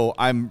 So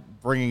I'm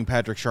bringing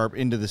Patrick Sharp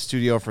into the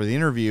studio for the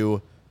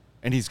interview,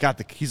 and he's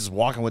just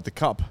walking with the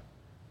cup,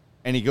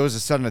 and he goes to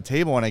sit on the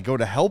table, and I go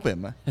to help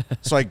him.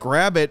 So I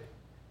grab it,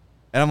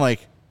 and I'm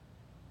like,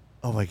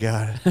 oh my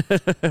God.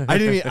 I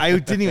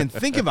didn't even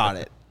think about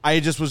it.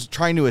 I just was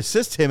trying to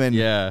assist him, and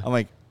I'm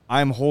like,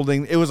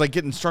 it was like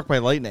getting struck by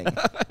lightning,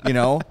 you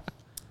know?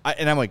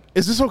 And I'm like,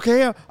 is this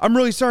okay? I'm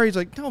really sorry. He's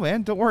like, no,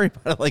 man, don't worry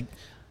about it. Like,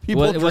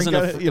 people it wasn't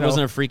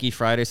a Freaky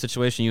Friday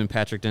situation. You and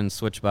Patrick didn't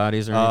switch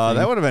bodies or anything?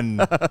 That would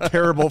have been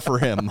terrible for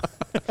him.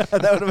 That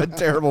would have been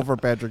terrible for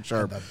Patrick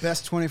Sharp. The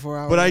best 24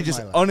 hours. But I just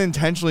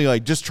unintentionally,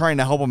 like, just trying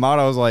to help him out,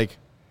 I was like,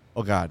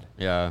 oh God,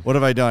 what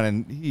have I done?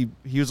 And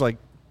he was like,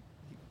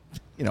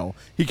 you know,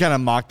 he kind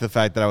of mocked the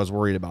fact that I was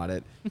worried about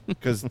it,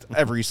 because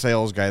every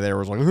sales guy there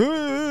was like,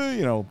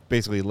 you know,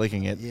 basically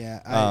licking it.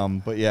 Yeah.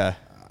 But yeah,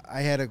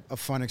 I had a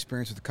fun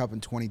experience with the cup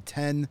in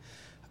 2010.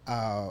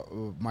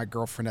 My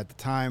girlfriend at the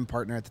time,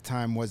 partner at the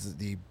time, was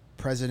the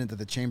president of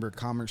the Chamber of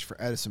Commerce for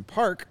Edison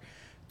Park.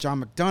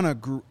 John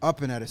McDonough grew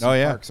up in Edison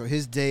Park, so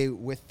his day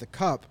with the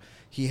cup,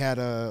 he had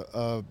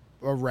a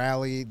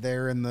rally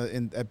there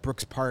at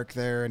Brooks Park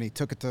there, and he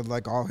took it to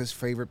like all his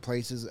favorite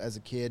places as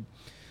a kid.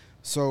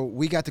 So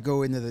we got to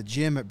go into the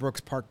gym at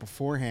Brooks Park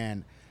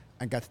beforehand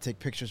and got to take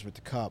pictures with the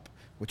cup,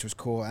 which was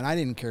cool. And I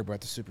didn't care about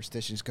the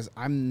superstitions because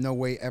I'm no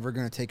way ever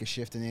going to take a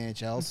shift in the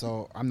NHL,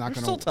 so I'm not going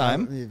to. Still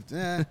time.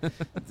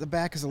 The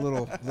back is a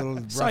little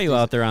Saw you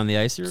out there on the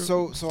ice.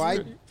 So I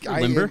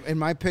limber. in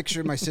my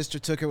picture, my sister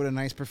took it with a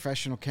nice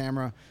professional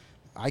camera.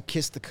 I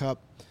kissed the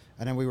cup.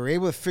 and then we were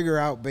able to figure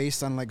out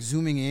based on like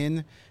zooming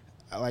in,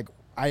 like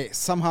I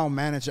somehow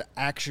managed to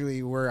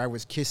actually where I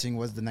was kissing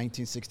was the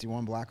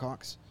 1961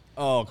 Blackhawks.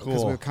 Oh, Because we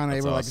cool. were kind of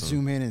able to like awesome.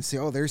 zoom in and see,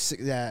 there's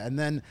and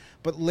then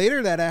but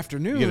later that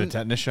afternoon, You get a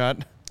tetanus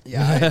shot?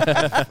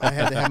 yeah, I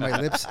had to have my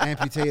lips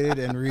amputated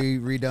and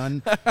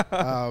redone.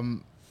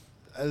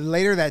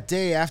 Later that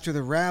day, after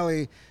the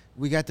rally,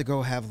 we got to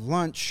go have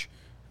lunch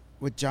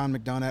with John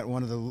McDonough at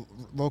one of the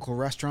local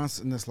restaurants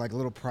in this like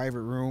little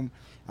private room.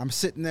 I'm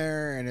sitting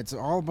there, and it's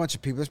all a bunch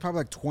of people. There's probably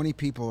like 20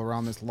 people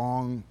around this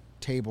long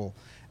table,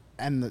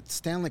 and the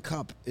Stanley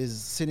Cup is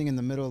sitting in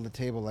the middle of the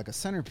table like a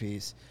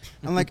centerpiece.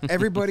 And like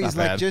everybody's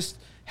Not like bad. just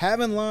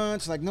having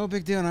lunch, like no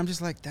big deal. And I'm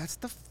just like, that's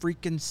the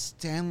freaking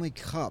Stanley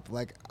Cup.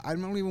 Like I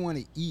don't even want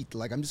to eat.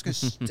 Like I'm just gonna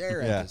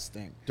stare Yeah. at this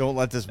thing. Don't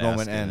let this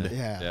moment Basking in end. it.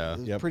 Yeah, Yeah. it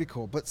was Yep. pretty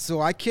cool. But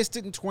so I kissed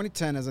it in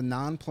 2010 as a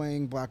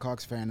non-playing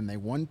Blackhawks fan, and they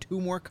won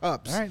 2 more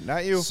cups. All right,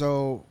 not you.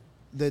 So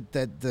the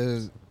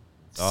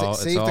all-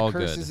 save it's the all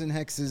curses good. and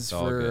hexes It's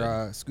all for good.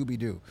 Scooby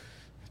Doo.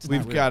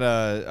 We've got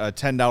a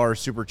 $10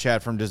 super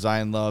chat from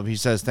Design Love. He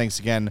says, thanks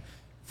again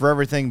for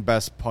everything.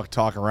 Best puck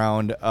talk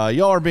around.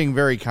 Y'all are being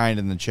very kind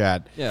in the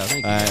chat. Yeah,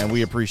 thank you. And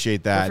we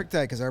appreciate that. Perfect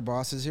day because our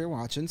boss is here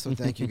watching. So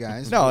thank you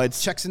guys. No,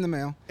 it's- checks in the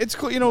mail. It's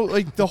cool. You know,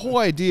 like the whole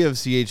idea of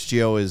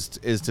CHGO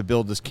is to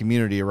build this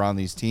community around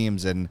these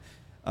teams. And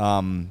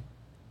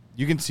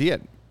you can see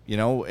it, you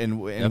know, and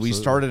we Absolutely.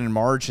 started in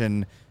March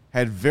and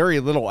had very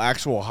little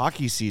actual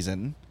hockey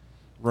season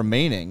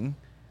remaining.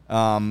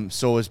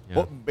 So it's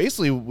Yeah.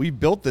 basically we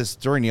built this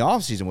during the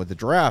offseason with the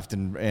draft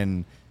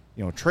and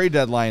you know, trade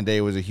deadline day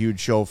was a huge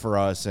show for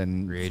us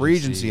and free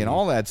agency and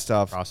all that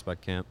stuff.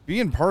 Prospect camp.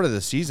 Being part of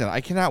the season, I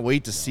cannot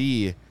wait to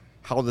see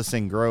how this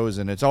thing grows.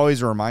 And it's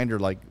always a reminder,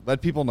 like,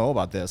 let people know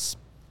about this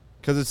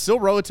because it's still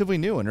relatively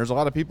new. And there's a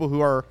lot of people who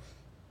are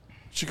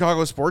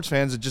Chicago sports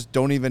fans that just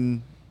don't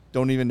even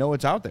know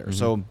it's out there.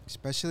 So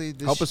Especially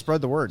this help us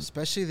spread the word.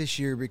 Especially this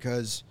year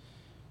because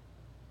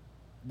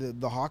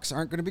the Hawks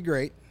aren't going to be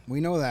great. We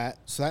know that.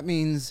 So that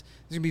means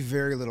there's going to be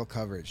very little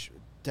coverage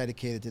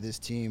dedicated to this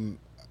team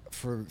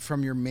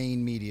from your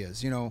main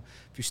medias. You know,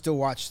 if you still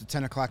watch the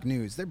 10 o'clock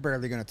news, they're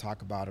barely going to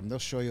talk about them. They'll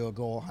show you a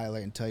goal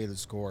highlight and tell you the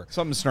score.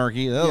 Something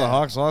snarky. Oh, the Yeah.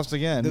 Hawks lost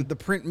again. The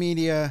print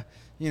media,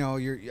 you know,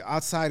 you're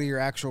outside of your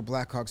actual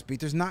Blackhawks beat.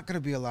 There's not going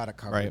to be a lot of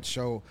coverage. Right.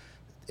 So,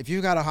 if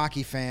you've got a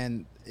hockey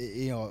fan,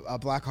 you know, a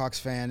Blackhawks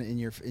fan in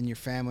your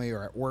family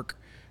or at work,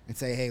 and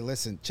say, hey,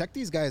 listen, check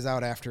these guys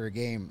out after a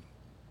game.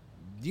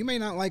 You may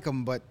not like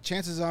them, but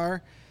chances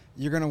are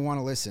you're going to want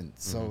to listen.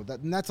 So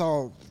that's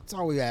all. That's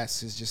all we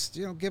ask is just,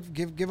 you know,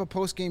 give a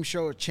post game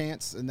show a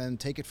chance and then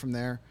take it from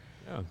there.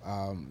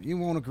 Yeah. You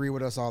won't agree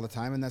with us all the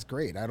time, and that's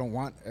great. I don't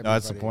want.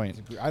 that's the everybody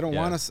point. to- I don't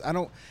Yeah. want us. I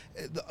don't.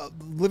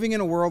 Living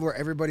in a world where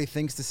everybody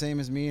thinks the same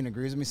as me and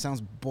agrees with me sounds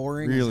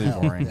boring. as Really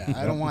hell. boring. Yeah,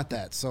 I don't want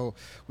that. So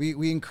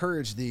we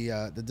encourage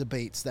the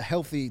debates, the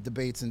healthy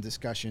debates and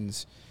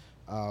discussions.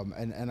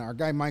 And our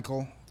guy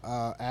Michael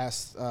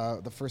asked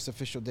the first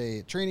official day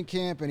at training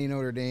camp, any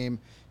Notre Dame.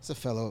 He's a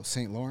fellow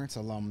St. Lawrence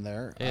alum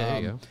there. Yeah,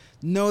 there you go.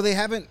 No, they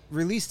haven't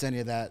released any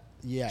of that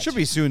yet. Should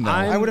be soon, though.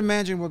 I would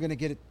imagine we're going to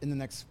get it in the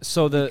next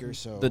So week or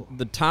so.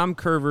 the Tom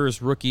Curvers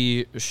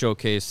rookie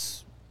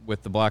showcase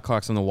with the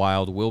Blackhawks and the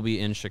Wild will be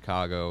in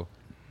Chicago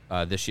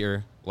this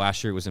year.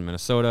 Last year it was in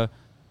Minnesota.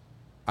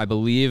 I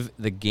believe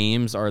the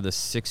games are the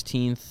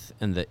 16th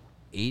and the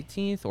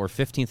 18th or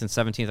 15th and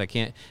 17th. I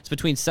can't. It's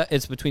between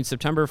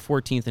September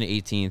 14th and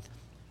 18th.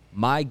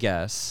 My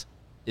guess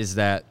is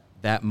that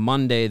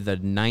Monday, the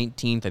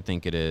 19th, I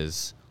think it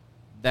is.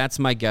 That's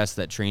my guess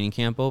that training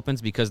camp opens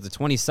because the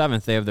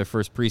 27th they have their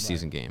first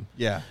preseason game.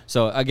 Yeah.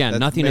 So again, That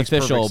nothing makes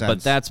perfect official, but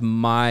sense. that's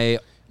my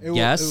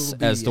guess it will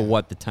be, as to yeah.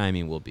 what the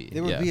timing will be.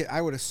 There would Yeah. be,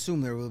 I would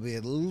assume there will be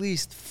at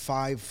least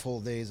 5 full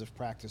days of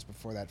practice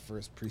before that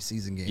first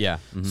preseason game. Yeah,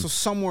 mhm. So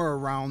somewhere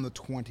around the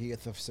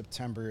 20th of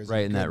September is a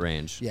Right in that good-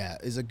 range. Yeah,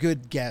 is a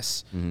good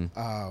guess.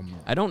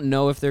 I don't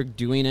know if they're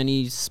doing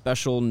any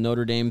special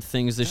Notre Dame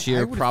things this I year.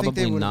 would think Probably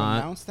they would have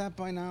not. announced that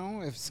by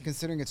now, if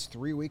considering it's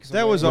 3 weeks.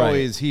 That away. was Right.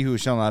 always he who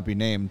shall not be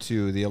named,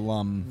 too, the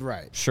alum.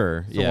 right.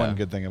 Sure. The Yeah. one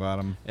good thing about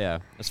him. Yeah.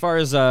 As far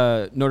as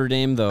Notre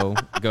Dame though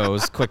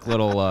goes, quick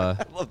little.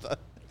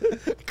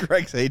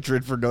 Greg's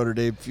hatred for Notre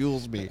Dame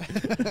fuels me.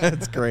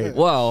 That's great.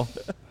 Well,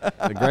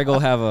 Greg will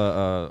have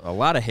a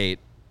lot of hate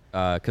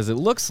because it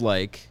looks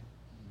like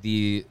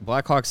the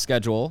Blackhawks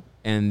schedule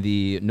and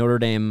the Notre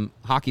Dame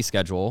hockey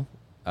schedule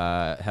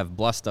have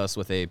blessed us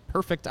with a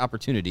perfect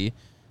opportunity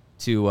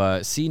to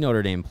see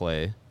Notre Dame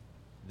play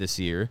this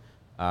year.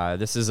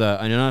 This is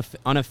an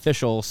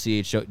unofficial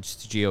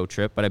CHGO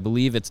trip, but I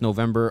believe it's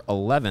November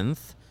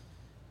 11th.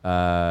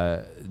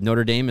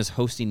 Notre Dame is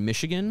hosting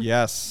Michigan.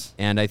 Yes.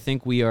 And I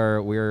think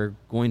we're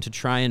going to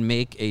try and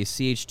make a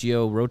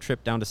CHGO road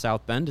trip down to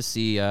South Bend to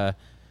see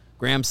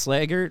Graham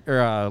Slagert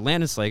or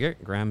Landon Slagert.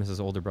 Graham is his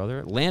older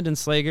brother. Landon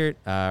Slagert,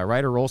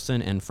 Ryder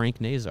Rolston, and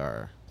Frank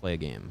Nazar play a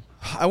game.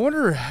 I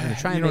wonder,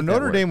 try and make that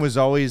Notre work. Dame was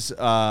always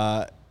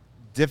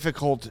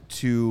difficult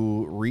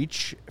to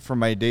reach from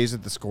my days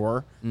at the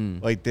Score.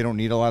 Like, they don't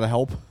need a lot of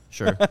help.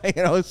 Sure.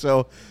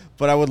 So,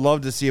 but I would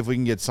love to see if we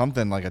can get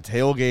something like a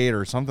tailgate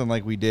or something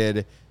like we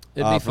did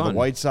for fun. the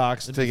White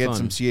Sox It'd to be get fun.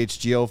 some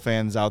CHGO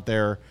fans out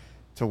there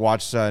to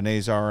watch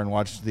Nazar and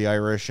watch the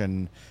Irish.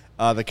 And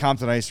the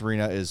Compton Ice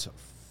Arena is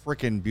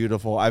freaking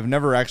beautiful. I've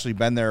never actually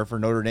been there for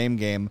Notre Dame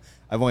game.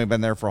 I've only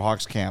been there for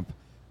Hawks camp.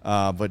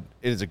 But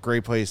it is a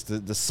great place.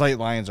 The sight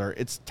lines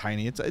it's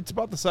tiny. It's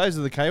about the size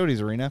of the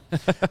Coyotes arena,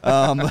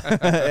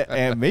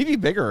 and maybe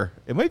bigger.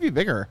 It might be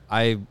bigger.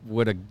 I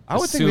would think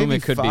assume maybe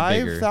it could be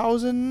bigger.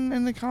 5,000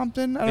 in the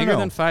Compton. I don't Bigger know.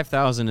 than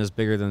 5,000 is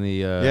bigger than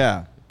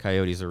the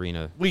Coyotes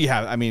arena. We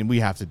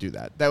have to do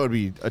that. That would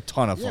be a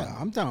ton of fun. Yeah,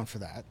 I'm down for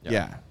that.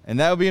 Yeah. And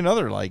that would be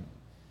another, like,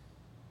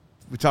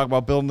 we talk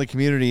about building the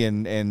community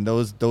and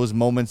those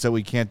moments that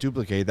we can't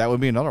duplicate. That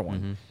would be another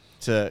one.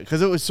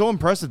 Because it was so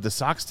impressive. The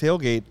Sox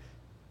tailgate,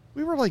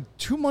 we were like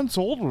 2 months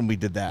old when we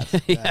did that.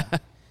 Yeah.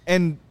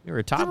 And You were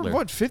a toddler.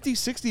 what, 50,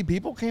 60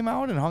 people came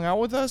out and hung out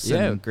with us?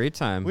 Yeah, and great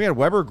time. we had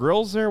Weber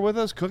Grills there with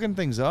us cooking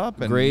things up.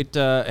 And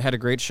Had a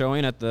great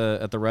showing at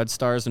the Red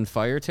Stars and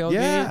Fire tailgate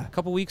Yeah. a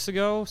couple weeks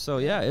ago. So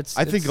yeah,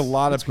 I think a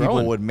lot of it's people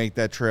growing. would make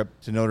that trip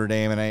to Notre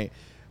Dame. And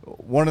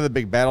one of the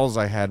big battles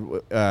I had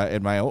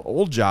at my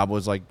old job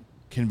was like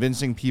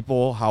convincing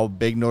people how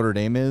big Notre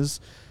Dame is.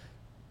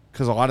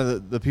 Because a lot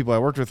of the people I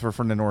worked with were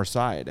from the north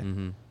side.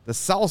 The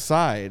south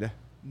side,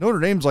 Notre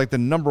Dame's like the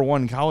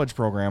 #1 college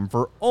program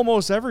for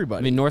almost everybody.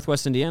 I mean,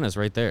 Northwest Indiana's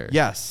right there.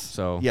 Yes.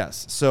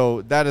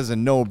 So that is a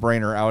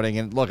no-brainer outing.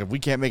 And look, if we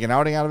can't make an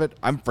outing out of it,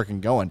 I'm freaking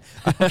going.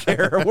 I don't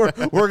care.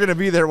 We're going to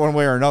be there one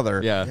way or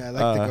another. Yeah. Yeah, I'd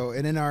like to go.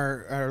 And in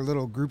our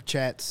little group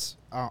chats,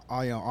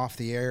 off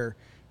the air,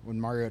 when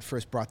Mario had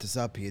first brought this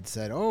up, he had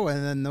said, "Oh,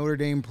 and then Notre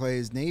Dame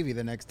plays Navy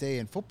the next day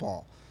in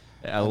football."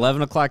 At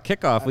 11 o'clock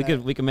kickoff. We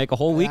could make a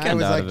whole weekend I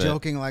was out like of it.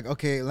 joking, like,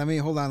 okay, let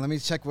me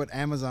check what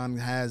Amazon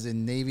has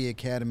in Navy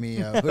Academy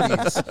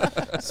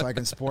hoodies, so I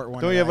can sport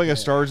one. Don't you have like a back.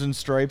 Stars and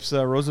Stripes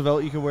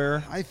Roosevelt you could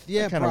wear?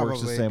 Yeah, That kinda probably,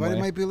 works the same but way. it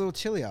might be a little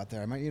chilly out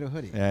there. I might need a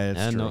hoodie. Yeah, it's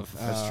Yeah, true. no,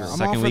 That's true. I'm all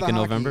Second for week the in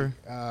hockey, November.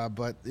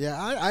 But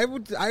yeah,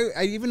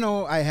 I even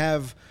though I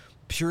have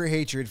pure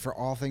hatred for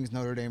all things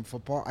Notre Dame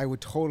football, I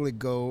would totally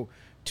go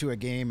to a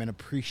game and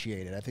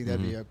appreciate it. I think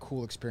that'd be a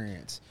cool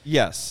experience.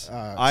 Yes.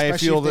 I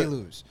Especially feel if that they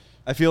lose.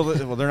 I feel that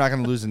they're not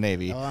going to lose the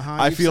Navy. Uh-huh,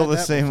 I you've feel said the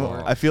that same.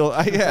 before. I feel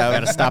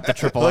Gotta stop the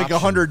triple like option.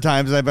 100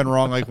 times. And I've been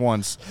wrong like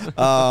once.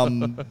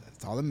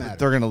 That's all that matters.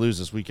 They're going to lose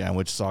this weekend,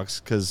 which sucks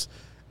because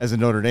as a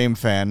Notre Dame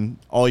fan,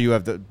 all you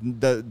have the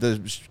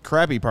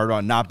crappy part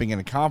about not being in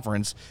a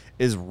conference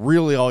is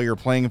really all you're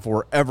playing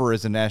for ever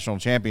is a national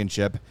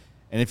championship.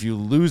 And if you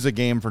lose a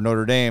game for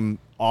Notre Dame,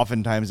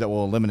 oftentimes that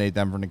will eliminate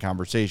them from the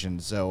conversation.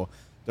 So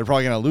they're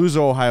probably going to lose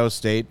to Ohio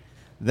State.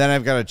 Then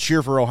I've got to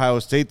cheer for Ohio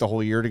State the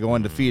whole year to go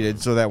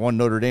undefeated so that one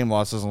Notre Dame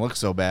loss doesn't look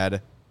so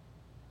bad.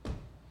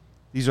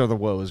 These are the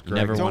woes, Greg.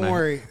 Never Don't wanna-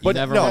 worry. You But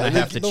never no, want to the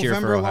have to cheer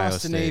November for Ohio loss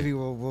to State. Navy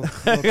will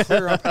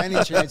clear up any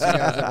chance you guys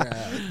ever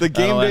have. The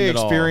game That'll day end it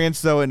all.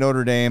 experience, though, at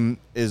Notre Dame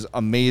is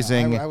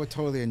amazing. I would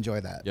totally enjoy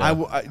that.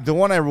 Yeah. The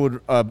one I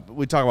would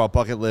we talk about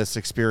bucket list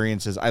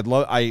experiences.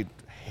 I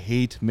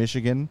hate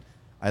Michigan.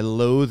 I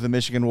loathe the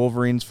Michigan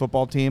Wolverines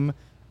football team.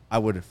 I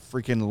would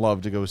freaking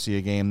love to go see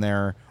a game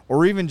there,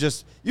 or even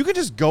just you could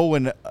just go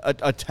and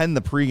attend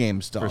the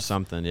pregame stuff For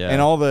something, yeah. and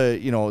all the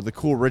the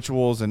cool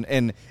rituals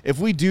and if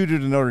we do the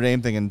Notre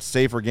Dame thing and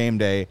stay for game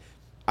day.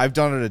 I've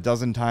done it a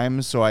dozen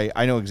times, so I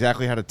know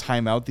exactly how to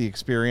time out the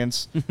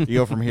experience. You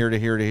go from here to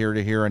here to here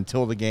to here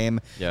until the game.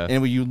 Yeah.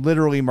 And you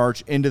literally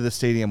march into the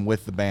stadium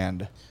with the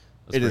band. It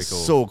pretty is cool.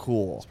 so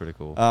cool. It's pretty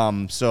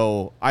cool.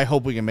 So I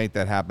hope we can make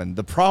that happen.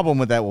 The problem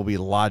with that will be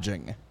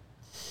lodging.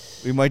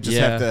 We might just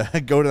have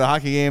to go to the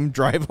hockey game,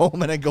 drive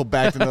home, and then go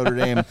back to Notre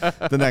Dame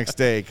the next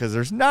day because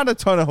there's not a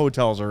ton of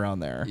hotels around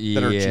there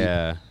that are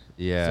cheap.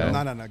 Yeah.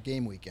 Not on a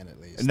game weekend,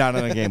 at least. Not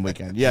on a game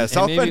weekend. Yeah,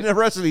 South maybe- Bend the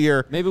rest of the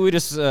year. Maybe we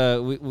just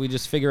we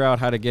just figure out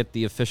how to get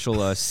the official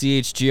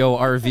CHGO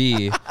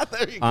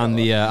RV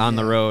on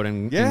the road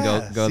and go see,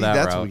 that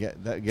that's route. what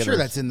we get Sure, our-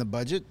 that's in the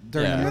budget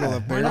during Yeah. the middle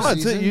of Why bear not?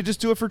 season. You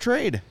just do it for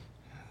trade.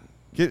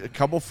 Get a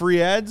couple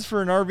free ads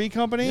for an RV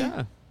company. Yeah.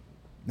 Now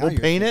We'll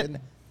you're paint thinking.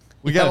 it.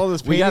 We got all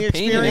this we painting got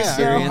painting experience.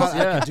 experience.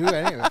 now. I can do it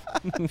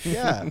anyway.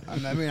 Yeah,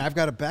 I mean, I've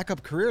got a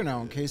backup career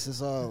now in case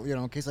this,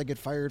 in case I get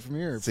fired from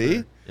here. See?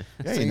 for Yeah,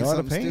 you saying know how to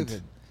something paint.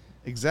 stupid.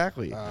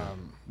 Exactly.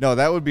 No,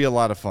 that would be a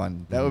lot of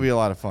fun. That would be a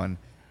lot of fun.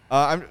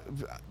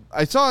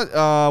 I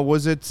saw,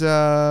 was it,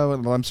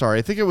 well, I'm sorry,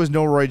 I think it was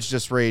No Roids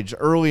Just Rage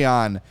early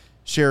on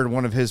shared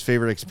one of his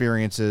favorite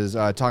experiences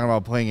talking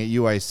about playing at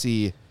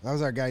UIC. That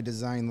was our guy,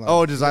 Design Love.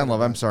 Oh, Design Love.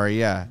 I'm sorry.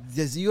 Yeah.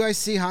 This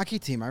UIC hockey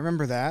team, I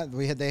remember that.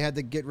 They had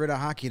to get rid of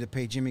hockey to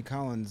pay Jimmy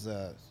Collins.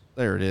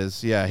 There it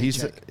is. Yeah,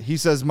 Check. he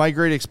says my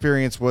great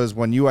experience was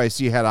when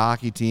UIC had a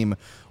hockey team.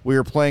 We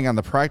were playing on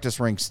the practice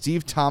rink.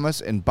 Steve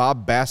Thomas and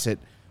Bob Bassett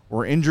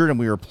were injured, and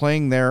we were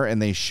playing there,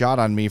 and they shot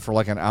on me for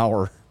like an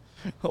hour.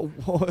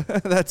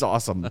 That's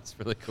awesome. That's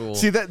really cool.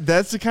 See,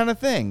 that's the kind of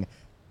thing.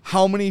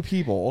 How many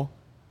people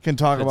can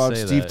talk Could about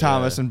say Steve that,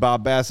 Thomas yeah. and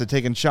Bob Bassett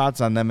taking shots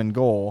on them in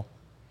goal?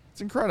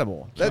 It's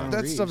incredible. Keanu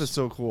That stuff Reeves. is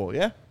so cool.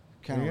 Yeah.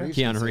 Keanu Reeves.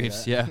 Keanu can say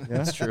Reeves, that. yeah,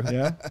 that's true.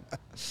 Yeah.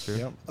 True.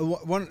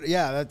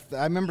 Yep.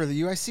 I remember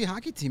the UIC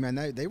hockey team,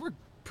 man. They were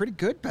pretty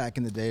good back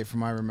in the day, from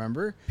what I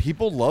remember.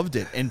 People loved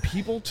it, and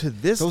people to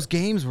this. Those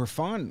games were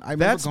fun. I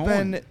remember That's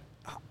going. been,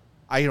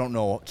 I don't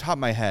know, top of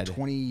my head,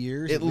 20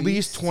 years. at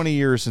least 20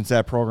 years since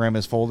that program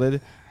has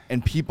folded,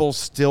 and people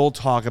still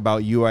talk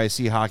about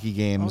UIC hockey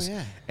games Oh,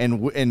 yeah.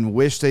 and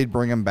wish they'd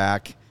bring them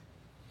back.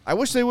 I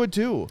wish they would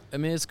too. I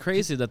mean, it's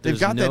crazy that They've there's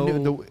got that no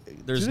new-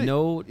 there's do they-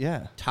 no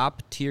yeah.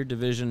 top tier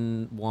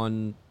Division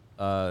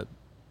I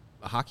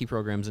hockey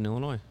programs in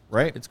Illinois.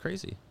 Right. It's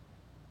crazy.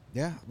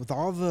 Yeah, with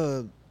all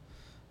the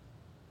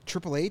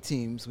AAA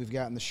teams we've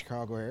got in the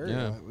Chicago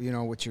area,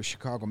 with your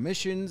Chicago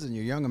Missions and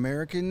your Young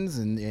Americans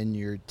and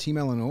your Team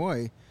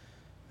Illinois,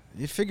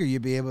 you figure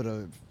you'd be able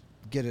to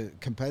get a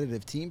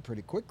competitive team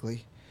pretty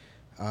quickly.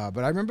 But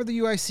I remember the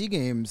UIC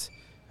games.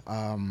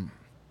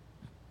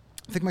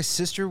 I think my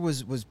sister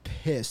was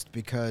pissed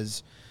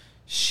because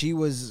she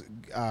was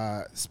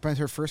spent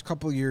her first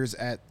couple of years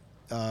at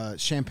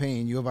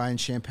Champaign, U of I in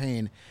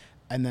Champaign,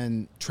 and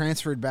then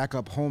transferred back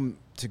up home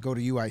to go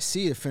to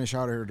UIC to finish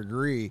out her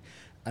degree.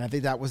 And I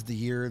think that was the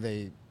year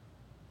they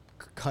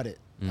cut it.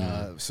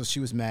 So she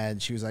was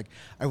mad. She was like,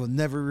 "I will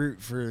never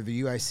root for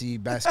the UIC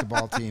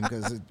basketball team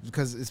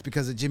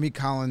because of Jimmy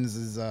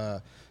Collins'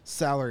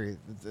 salary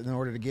in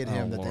order to get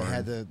him. Oh, that Lord.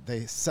 they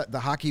had the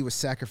hockey was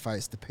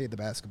sacrificed to pay the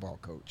basketball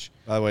coach."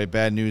 By the way,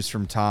 bad news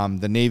from Tom.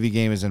 The Navy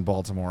game is in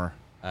Baltimore.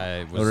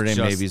 I was Notre Dame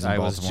just, Navy's in I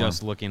was Baltimore.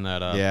 just looking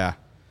that up. Yeah.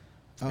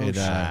 Oh, It, shit.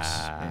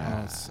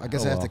 yeah. I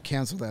guess Oh, I have well. to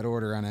cancel that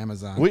order on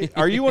Amazon. Wait,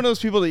 are you one of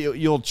those people that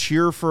you'll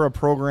cheer for a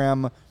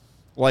program?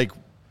 Like,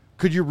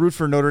 could you root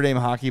for Notre Dame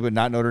hockey but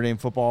not Notre Dame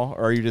football?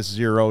 Or are you just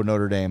zero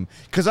Notre Dame?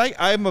 Because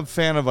I'm a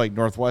fan of, like,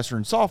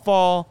 Northwestern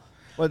softball,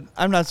 but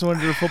I'm not so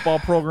into the football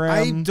program.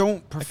 I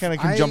don't. I kind of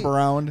can jump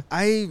around.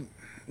 I'm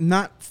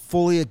not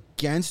fully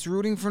against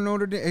rooting for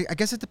Notre Dame. I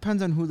guess it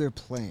depends on who they're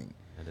playing.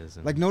 It is.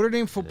 Like Notre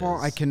Dame football,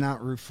 is. I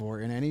cannot root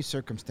for in any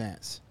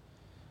circumstance.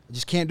 I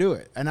just can't do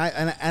it. And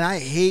I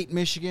hate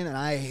Michigan and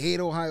I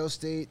hate Ohio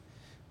State,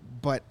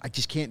 but I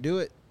just can't do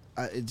it.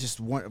 It just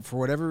for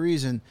whatever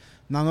reason.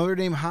 Now Notre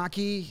Dame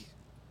hockey,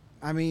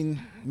 I mean,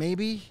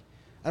 maybe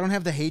I don't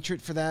have the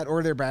hatred for that,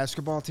 or their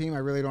basketball team. I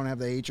really don't have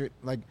the hatred.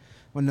 Like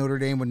when Notre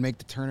Dame would make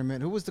the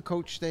tournament, who was the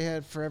coach they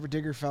had forever?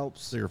 Digger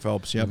Phelps. Digger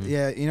Phelps, yep.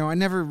 Yeah, I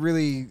never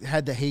really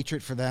had the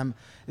hatred for them.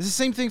 It's the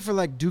same thing for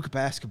like Duke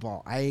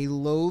basketball. I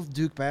loathe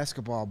Duke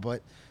basketball,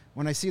 but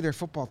when I see their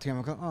football team,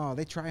 I go, "Oh,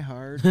 they try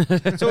hard."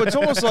 So it's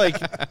almost like,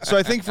 so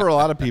I think for a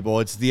lot of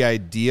people, it's the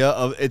idea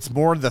of, it's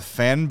more the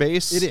fan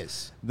base. It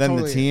is. Than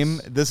Totally the team.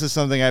 is. This is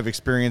something I've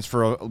experienced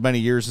for many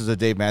years as a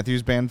Dave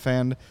Matthews Band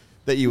fan.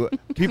 That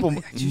people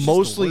just the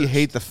mostly worst.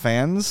 hate the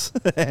fans.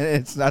 And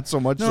it's not so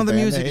much No, the the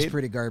band music they is hate.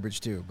 pretty garbage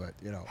too, but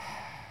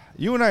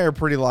You and I are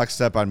pretty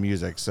lockstep on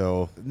music,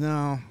 so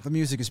no, the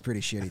music is pretty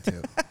shitty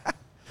too.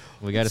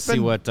 We got to It's see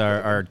been- what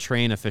our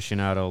train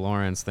aficionado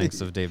Lawrence thinks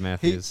of Dave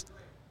Matthews.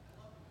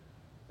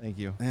 thank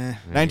you.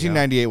 1990.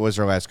 1998 was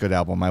their last good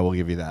album. I will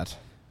give you that.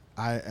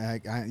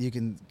 You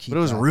can keep. But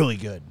it was that. really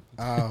good.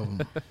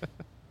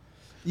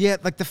 Yeah,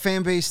 like the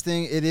fan base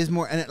thing, it is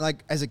more, and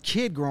like as a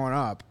kid growing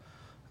up,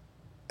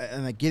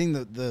 and like getting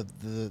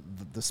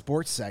the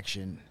sports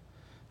section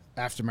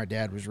after my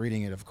dad was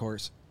reading it, of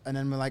course, and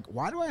then we're like,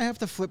 why do I have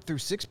to flip through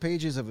 6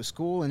 pages of a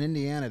school in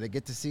Indiana to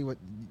get to see what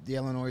the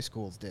Illinois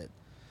schools did?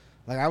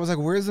 Like I was like,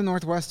 where's the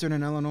Northwestern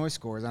and Illinois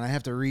scores? And I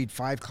have to read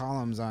 5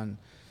 columns on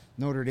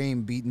Notre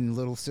Dame beating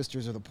Little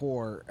Sisters of the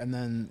Poor, and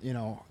then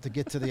to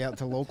get to the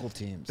to local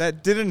teams.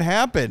 That didn't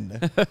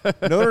happen.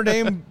 Notre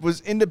Dame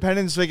was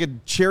independent so they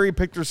could cherry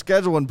pick their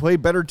schedule and play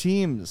better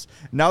teams.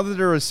 Now that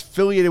they're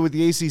affiliated with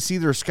the ACC,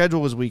 their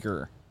schedule was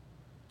weaker.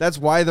 That's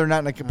why they're not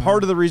in a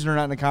part of the reason they're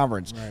not in a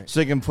conference. Right.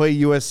 So they can play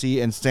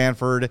USC and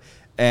Stanford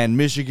and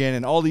Michigan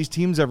and all these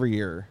teams every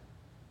year.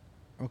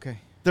 Okay.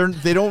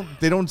 They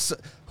don't.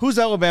 Who's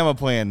Alabama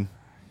playing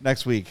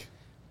next week?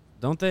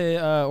 Don't they?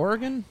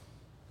 Oregon?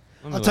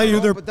 I'll tell you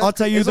No, but I'll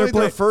tell you It's they're like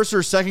their playing. first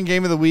or second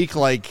game of the week.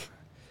 Like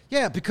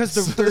Yeah, because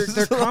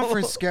their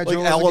conference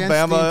schedule Like is against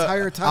Alabama. the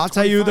entire top I'll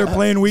tell you they're 25.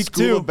 playing week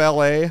School 2. of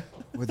Ballet.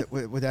 Would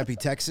that be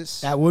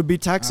Texas? That would be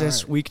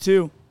Texas, All right. week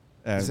 2.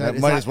 Is That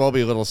is might that- as well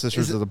be Little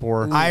Sisters is of it- the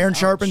Poor. Iron ouch.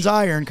 sharpens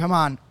iron. Come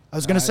on. I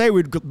was going to say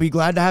we'd be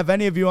glad to have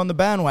any of you on the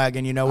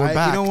bandwagon. We're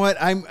back. You know what?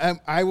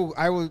 I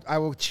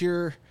will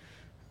cheer.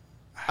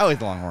 I like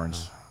the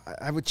Longhorns.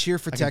 I would cheer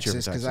for I can cheer for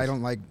Texas because I Texas.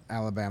 don't like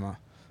Alabama.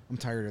 I'm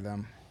tired of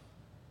them.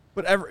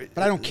 But I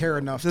don't care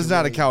enough. This is to not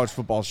a really- college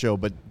football show,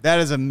 but that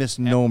is a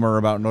misnomer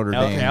about Notre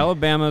Dame.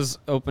 Alabama's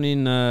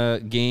opening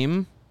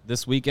game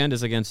this weekend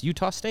is against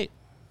Utah State.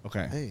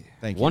 Okay. Hey.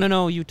 Thank you.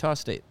 1-0 Utah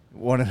State.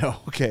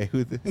 1-0. Okay.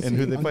 Who they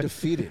play?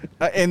 Undefeated.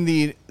 And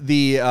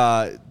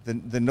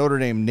the Notre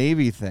Dame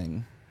Navy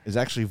thing is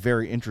actually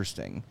very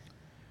interesting.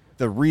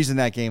 The reason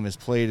that game is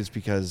played is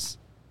because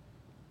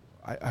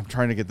I'm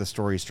trying to get the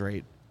story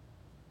straight.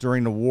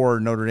 During the war,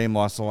 Notre Dame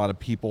lost a lot of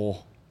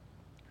people,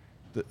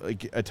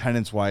 like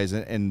attendance-wise,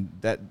 and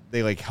that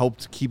they like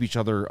helped keep each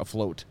other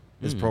afloat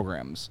as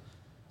programs.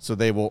 So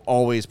they will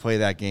always play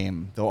that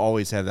game. They'll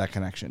always have that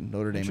connection,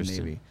 Notre Dame and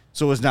Interesting. Navy.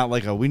 So it's not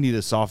like we need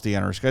a softie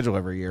on our schedule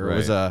every year. It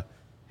was Right.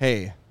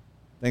 hey,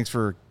 thanks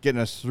for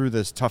getting us through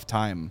this tough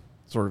time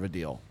sort of a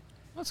deal.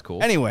 That's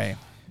cool. Anyway,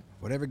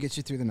 Whatever gets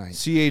you through the night.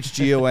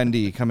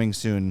 CHGOND coming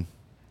soon.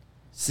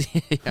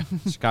 Yeah,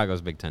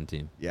 Chicago's Big Ten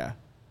team. Yeah.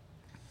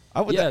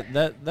 I would, Yeah,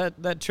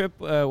 that trip.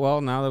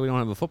 Well, now that we don't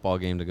have a football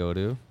game to go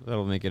to,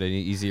 that'll make it an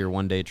easier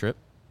one-day trip.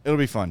 it'll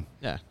be fun.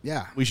 Yeah.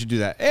 Yeah. We should do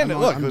that. And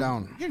I'm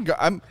down. You can go,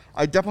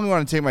 I definitely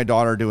want to take my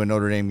daughter to a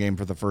Notre Dame game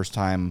for the first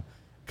time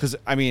because,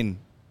 I mean,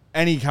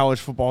 any college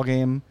football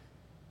game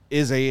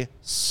is a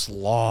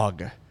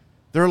slog.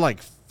 They're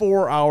like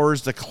 4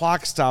 hours. The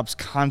clock stops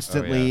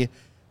constantly. Oh, yeah.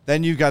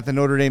 Then you've got the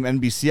Notre Dame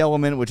NBC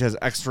element, which has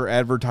extra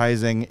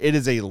advertising. It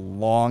is a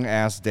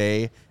long-ass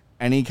day.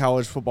 Any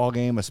college football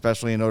game,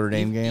 especially a Notre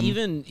Dame game.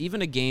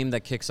 Even a game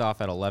that kicks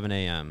off at 11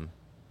 a.m.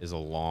 is a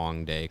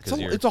long day because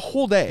It's a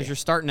whole day. you're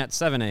starting at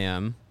 7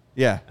 a.m.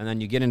 Yeah. and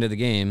then you get into the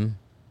game,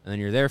 and then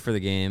you're there for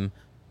the game,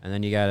 and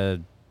then you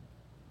gotta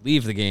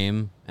leave the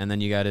game, and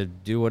then you gotta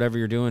do whatever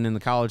you're doing in the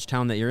college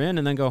town that you're in,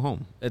 and then go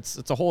home.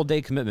 It's a whole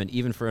day commitment,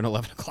 even for an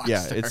 11 o'clock Yeah,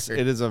 start.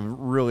 it is a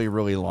really,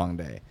 really long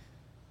day.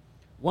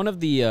 One of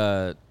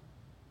the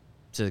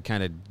to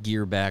kind of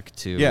gear back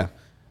to Yeah.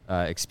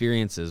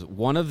 experiences.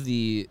 One of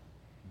the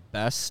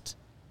best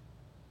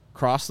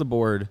across the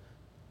board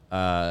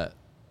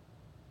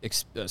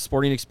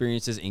sporting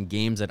experiences in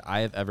games that I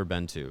have ever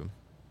been to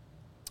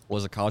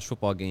was a college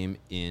football game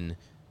in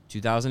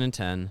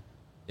 2010.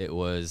 It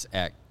was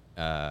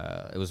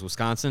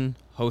Wisconsin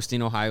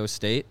hosting Ohio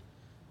State.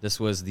 This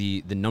was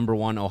the number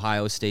one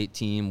Ohio State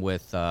team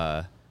with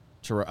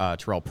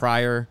Terrell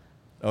Pryor.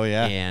 Oh,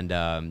 yeah.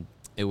 And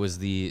it was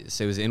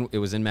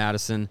in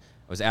Madison.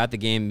 I was at the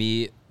game.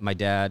 Me, my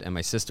dad, and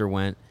my sister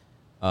went.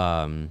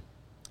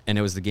 And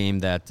it was the game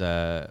that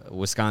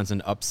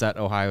Wisconsin upset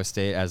Ohio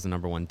State as the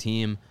number one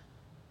team.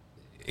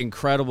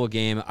 Incredible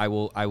game. I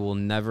will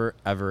never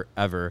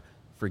ever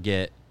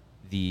forget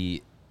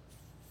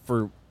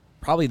for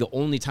probably the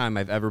only time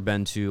I've ever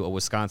been to a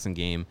Wisconsin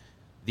game.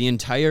 The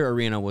entire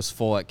arena was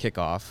full at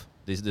kickoff.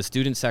 The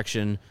student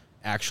section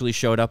actually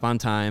showed up on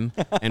time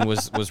and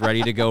was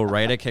ready to go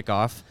right at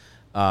kickoff.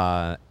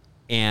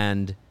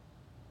 And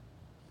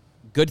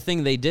good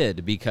thing they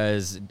did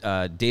because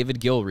David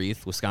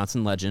Gilreath,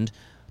 Wisconsin legend,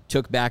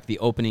 took back the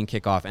opening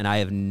kickoff, and I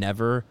have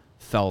never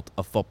felt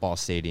a football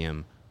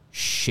stadium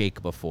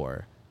shake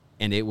before.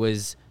 And it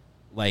was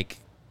like,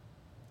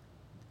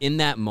 in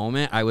that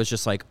moment, I was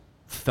just like,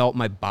 felt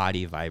my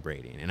body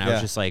vibrating. And I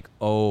was just like,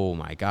 oh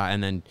my God.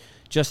 And then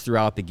just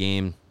throughout the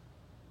game,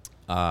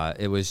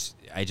 J.J.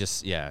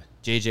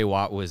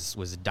 Watt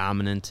was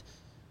dominant,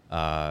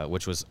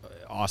 which was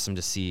awesome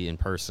to see in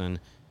person.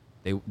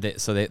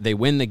 They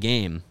win the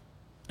game,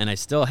 and I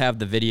still have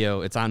the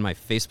video. It's on my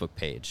Facebook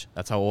page.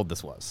 That's how old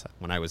this was,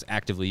 when I was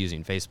actively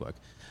using Facebook.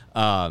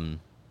 I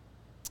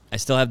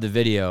still have the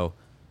video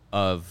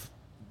of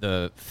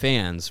the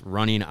fans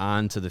running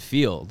onto the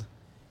field,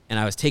 and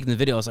I was taking the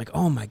video. I was like,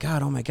 oh my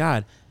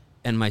God.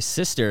 And my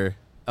sister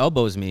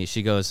elbows me.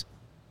 She goes,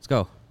 let's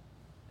go.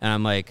 And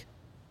I'm like,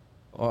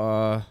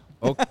 we're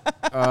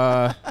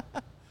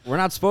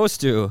not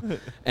supposed to.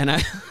 And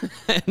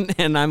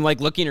I'm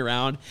like looking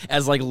around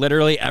as like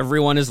literally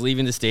everyone is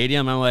leaving the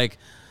stadium. I'm like,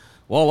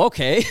 well,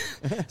 okay.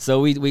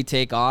 So we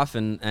take off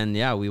and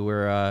yeah,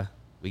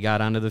 we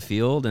got onto the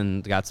field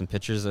and got some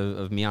pictures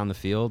of me on the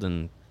field.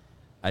 And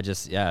I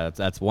just,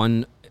 that's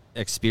one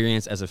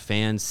experience as a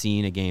fan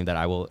seeing a game that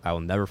I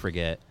will never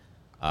forget.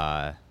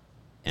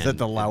 Is that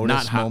the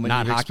loudest moment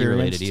not you've hockey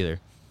related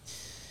experienced?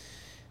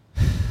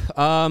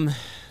 either.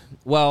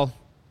 Well,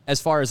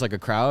 as far as like a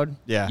crowd,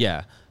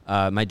 Yeah.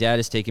 My dad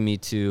has taken me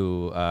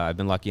to. I've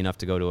been lucky enough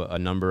to go to a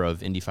number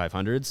of Indy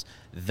 500s.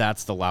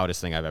 That's the loudest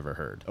thing I've ever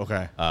heard.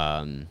 Okay.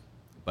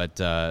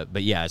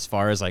 But yeah, as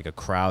far as like a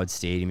crowd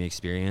stadium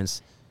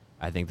experience,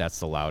 I think that's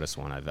the loudest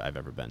one I've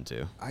ever been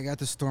to. I got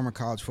to storm a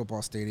college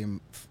football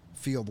stadium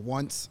field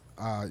once.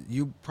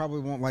 You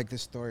probably won't like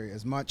this story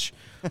as much.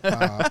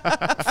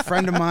 A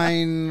friend of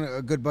mine,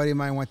 a good buddy of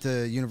mine, went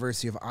to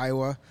University of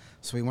Iowa,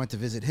 so we went to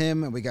visit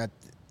him, and we got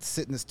to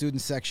sit in the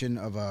student section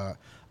of a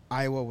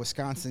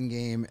Iowa-Wisconsin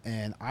game,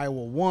 and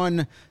Iowa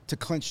won to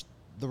clinch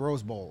the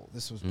Rose Bowl.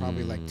 This was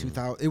probably like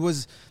 2000. It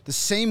was the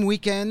same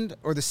weekend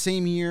or the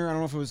same year. I don't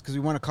know if it was because we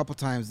won a couple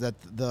times that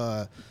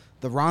the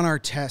Ron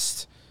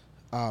Artest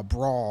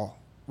brawl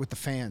with the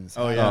fans.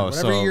 Oh, yeah.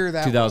 Whatever year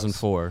that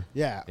 2004. was.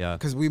 Yeah. Yeah.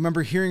 Because we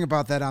remember hearing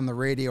about that on the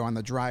radio on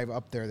the drive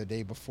up there the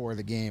day before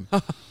the game.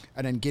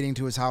 And then getting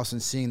to his house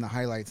and seeing the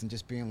highlights and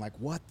just being like,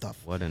 what the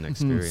What an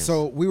experience.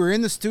 So we were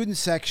in the student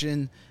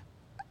section,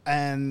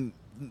 and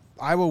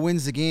Iowa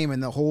wins the game,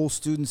 and the whole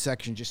student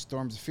section just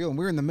storms the field. And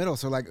we were in the middle,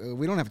 so like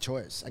we don't have a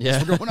choice. I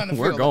guess we're going on the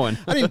We're field. going.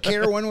 I didn't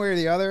care one way or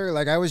the other.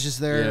 Like I was just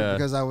there Yeah.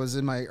 because I was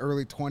in my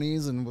early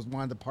 20s and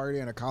wanted to party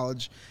on a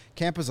college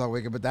campus all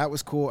weekend. But that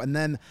was cool. And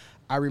then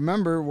I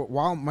remember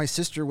while my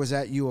sister was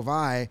at U of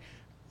I,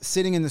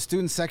 sitting in the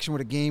student section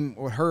with a game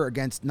with her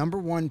against number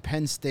 1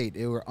 Penn State.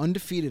 They were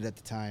undefeated at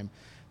the time.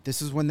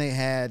 This is when they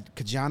had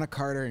Kajana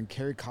Carter and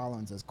Kerry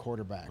Collins as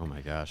quarterback. Oh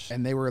my gosh.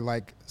 And they were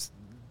like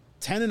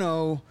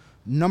 10-0,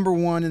 number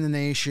 1 in the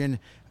nation.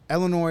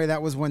 Illinois,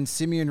 that was when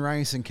Simeon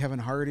Rice and Kevin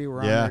Hardy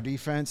were on their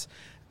defense.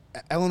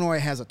 Illinois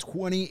has a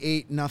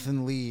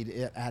 28-0 lead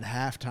at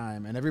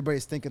halftime, and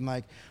everybody's thinking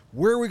like,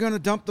 where are we going to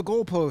dump the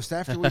goalpost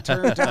after we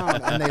turn it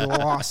down? And they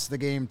lost the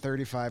game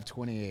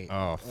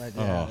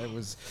 35-28. It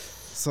was.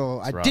 So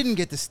I didn't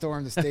get to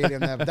storm the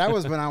stadium. That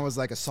was when I was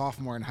like a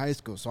sophomore in high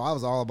school. So I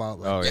was all about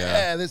like,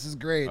 this is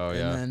great.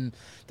 And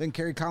then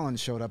Kerry Collins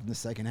showed up in the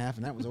second half,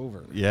 and that was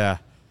over. Yeah.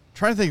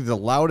 Trying to think of the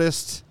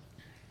loudest.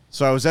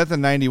 So I was at the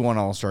 91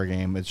 All-Star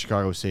game at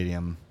Chicago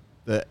Stadium,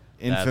 the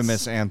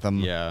infamous anthem.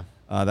 Yeah.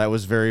 That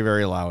was very,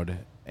 very loud.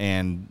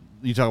 And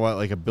you talk about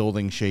like a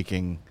building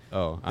shaking.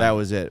 That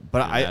was it.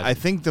 But I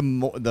think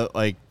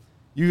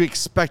you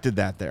expected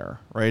that there,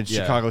 right?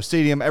 Chicago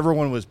Stadium.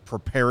 Everyone was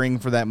preparing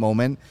for that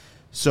moment.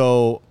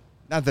 So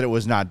not that it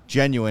was not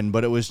genuine,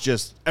 but it was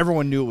just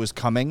everyone knew it was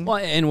coming. Well,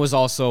 and was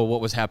also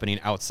what was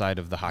happening outside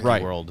of the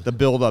hockey world. The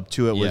build up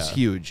to it was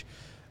huge.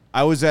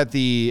 I was at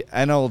the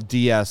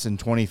NLDS in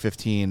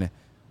 2015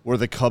 where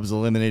the Cubs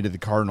eliminated the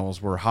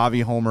Cardinals, where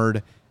Javi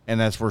homered, and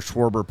that's where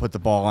Schwarber put the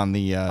ball on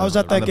the I was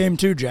at that game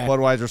too, Jack.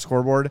 Budweiser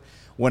scoreboard.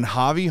 When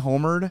Javi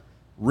homered,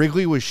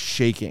 Wrigley was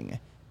shaking.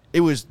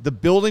 The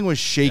building was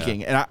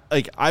shaking. And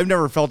I've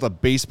never felt a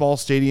baseball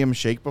stadium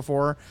shake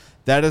before.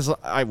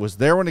 I was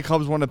there when the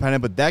Cubs won the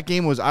pennant, but that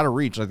game was out of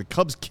reach. Like the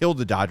Cubs killed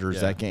the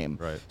Dodgers that game.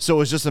 Right. So it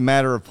was just a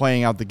matter of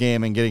playing out the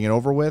game and getting it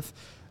over with.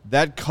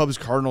 That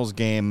Cubs-Cardinals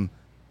game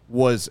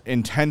was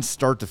intense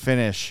start to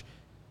finish.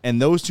 And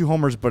those two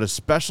homers, but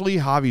especially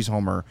Javi's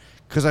homer,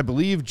 because I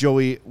believe,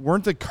 Joey,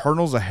 weren't the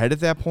Cardinals ahead at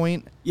that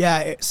point?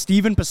 Yeah,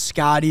 Steven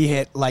Piscotty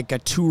hit like a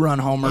 2-run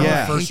homer in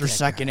the first or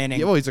second inning.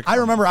 Yeah, well, I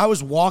remember I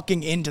was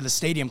walking into the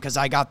stadium because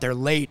I got there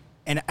late,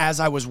 and as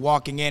I was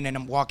walking in and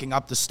I'm walking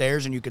up the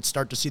stairs and you could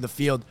start to see the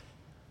field,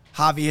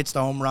 Javi hits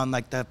the home run,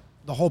 like the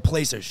whole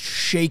place is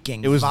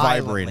shaking. It was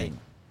violently. vibrating.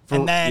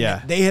 And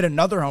then they hit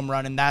another home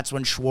run, and that's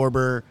when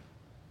Schwarber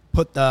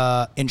put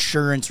the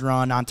insurance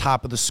run on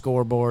top of the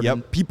scoreboard. Yep.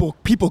 And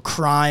people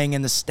crying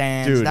in the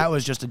stands. Dude, that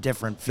was just a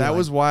different feeling. That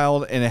was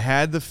wild, and it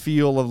had the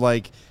feel of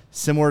like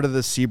similar to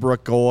the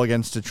Seabrook goal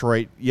against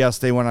Detroit. Yes,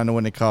 they went on to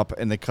win the Cup,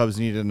 and the Cubs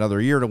needed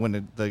another year to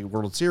win the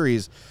World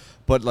Series.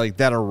 But like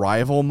that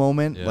arrival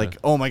moment, like,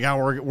 oh my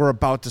God, we're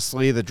about to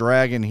slay the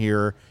dragon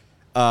here.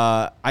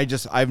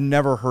 I've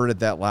never heard it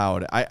that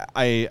loud.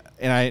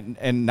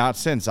 And not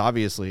since,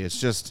 obviously. It's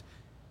just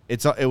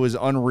it was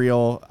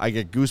unreal. I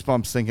get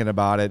goosebumps thinking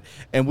about it.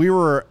 And we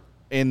were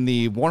in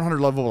the 100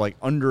 level, like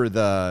under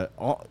the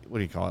what do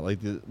you call it? Like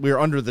we were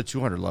under the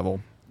 200 level.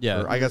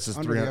 Yeah, or I guess it's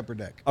under 300. the upper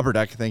deck. Upper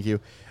deck, thank you.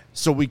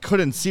 So we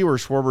couldn't see where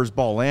Schwarber's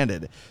ball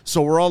landed.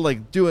 So we're all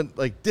like doing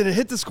like, did it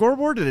hit the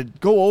scoreboard? Did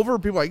it go over?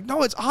 People are like,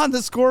 no, it's on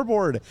the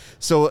scoreboard.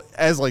 So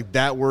as like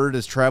that word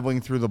is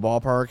traveling through the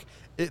ballpark,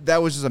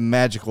 that was just a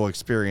magical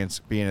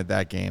experience being at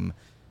that game.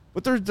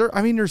 But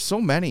there's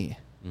so many.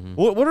 Mm-hmm.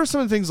 What are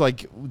some of the things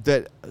like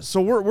that? So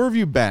where have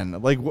you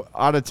been? Like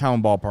out of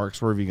town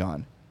ballparks, where have you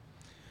gone?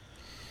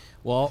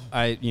 Well,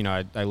 I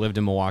lived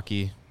in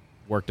Milwaukee,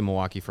 worked in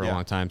Milwaukee for a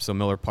long time. So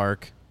Miller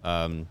Park,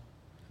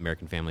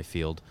 American Family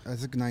Field.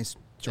 That's a nice.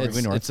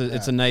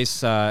 It's a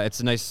nice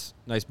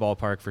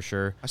ballpark for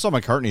sure. I saw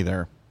McCartney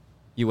there.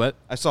 You what?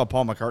 I saw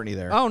Paul McCartney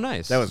there. Oh,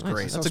 nice. That was nice.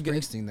 great. That's a good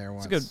Springsteen there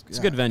once. It's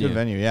a good venue. Good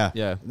venue, yeah.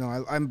 Yeah.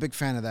 No, I'm a big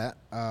fan of that.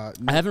 I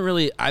haven't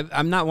really.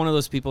 I'm not one of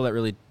those people that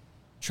really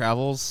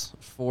travels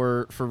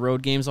for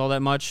road games all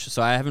that much,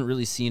 so I haven't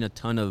really seen a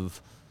ton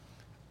of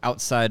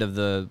outside of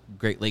the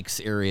Great Lakes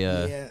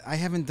area. Yeah, I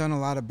haven't done a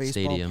lot of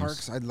baseball stadiums.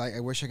 parks. I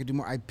wish I could do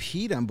more. I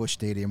peed on Busch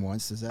Stadium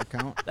once. Does that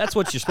count? That's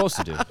what you're supposed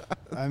to do.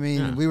 I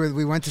mean,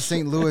 we went to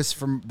St. Louis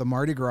from the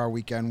Mardi Gras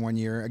weekend one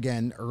year.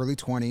 Again, early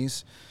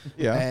 20s.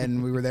 Yeah.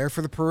 And we were there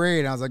for the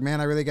parade. I was like, man,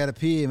 I really got to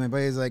pee. And my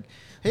buddy's like,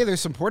 hey,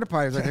 there's some porta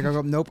potties. I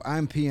go, nope,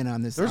 I'm peeing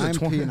on this.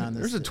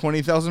 There's a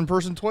 20,000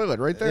 person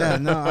toilet right there. Yeah,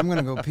 no, I'm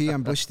gonna go pee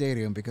on Busch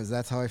Stadium because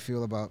that's how I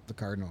feel about the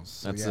Cardinals.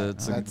 So,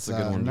 That's a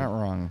good one. Not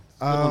wrong.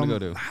 Good one to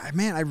go to.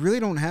 Man, I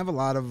really don't have a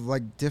lot of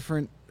like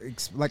different.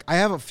 Like I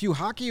have a few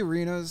hockey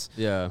arenas.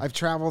 Yeah. I've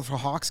traveled for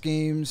Hawks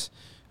games.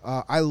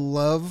 I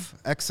love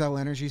XL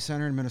Energy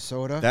Center in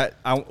Minnesota.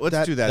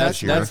 Let's do that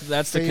this year.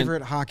 That's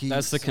favorite hockey.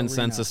 That's the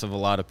consensus of a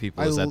lot of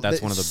people.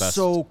 That's one of the best.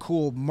 So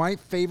cool. My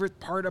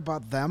favorite part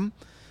about them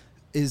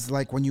is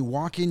like when you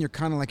walk in, you're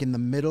kind of like in the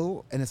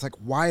middle, and it's like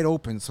wide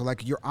open. So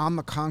like you're on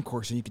the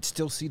concourse, and you can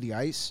still see the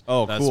ice.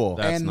 Oh, cool.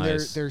 That's and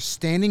nice. their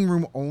standing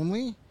room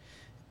only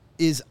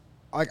is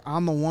like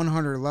on the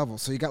 100 level.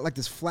 So you got like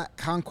this flat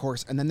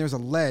concourse, and then there's a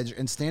ledge,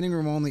 and standing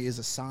room only is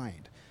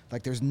assigned.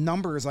 Like there's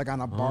numbers like on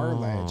a bar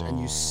ledge, and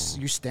you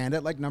stand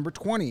at like number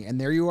 20,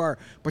 and there you are.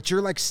 But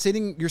you're like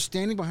you're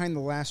standing behind the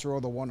last row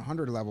of the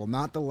 100 level,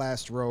 not the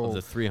last row of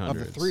the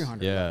 300. Of the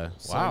 300. Yeah. Level.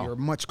 So Wow. you're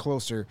much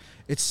closer.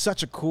 It's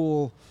such a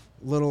cool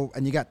little,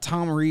 and you got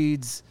Tom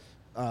Reed's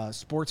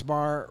sports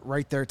bar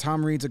right there.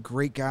 Tom Reed's a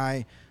great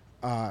guy.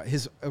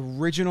 His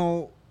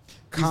original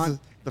He's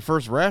the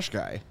first Rash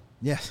guy.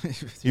 Yeah.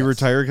 He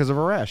retired because of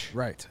a rash.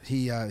 Right.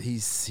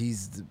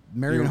 He's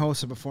Marion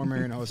Hossa before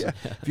Marion Hossa.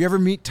 If you ever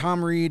meet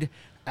Tom Reed,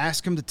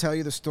 ask him to tell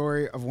you the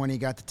story of when he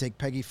got to take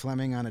Peggy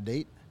Fleming on a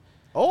date.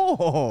 Oh,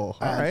 all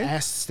right.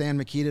 Asked Stan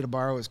Mikita to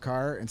borrow his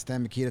car, and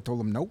Stan Mikita told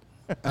him nope.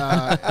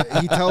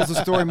 He tells the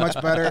story much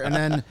better. And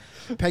then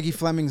Peggy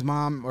Fleming's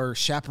mom or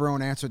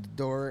chaperone answered the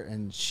door,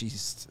 and she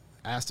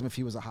asked him if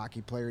he was a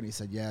hockey player, and he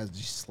said, yeah,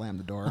 she slammed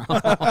the door.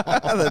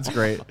 That's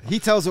great. He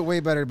tells it way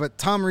better, but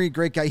Tom Reed,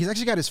 great guy. He's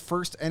actually got his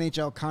first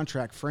NHL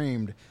contract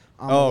framed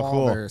on the wall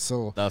cool. there.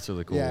 So That's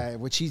really cool. Yeah,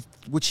 which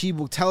he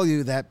will tell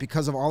you that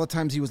because of all the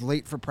times he was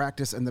late for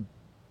practice and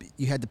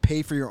you had to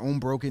pay for your own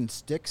broken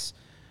sticks,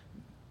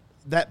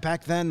 that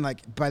back then,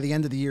 like by the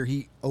end of the year,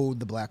 he owed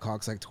the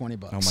Blackhawks like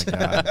 $20. Oh my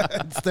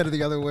God. Instead of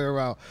the other way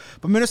around.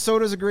 But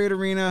Minnesota's a great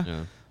arena.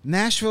 Yeah.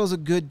 Nashville's a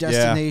good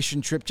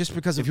destination trip just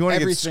because If of you want to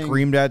get everything.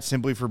 screamed at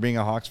simply for being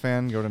a Hawks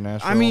fan, go to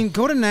Nashville. I mean,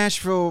 go to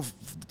Nashville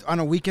on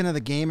a weekend of the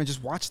game and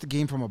just watch the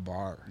game from a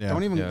bar. Yeah.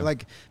 Don't even Yeah.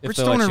 like If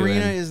they Bridgestone let you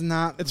Arena in. is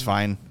not. it's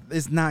fine.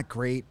 It's not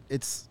great.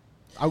 It's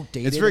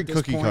outdated. It's very at this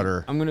cookie point.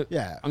 cutter. I'm gonna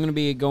Yeah.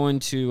 be going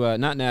to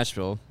not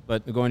Nashville,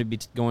 but going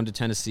to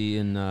Tennessee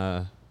in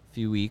a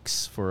few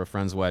weeks for a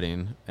friend's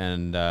wedding,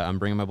 and I'm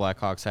bringing my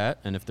Blackhawks hat.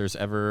 And if there's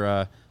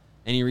ever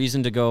any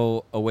reason to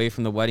go away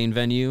from the wedding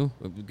venue,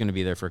 we're going to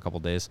be there for a couple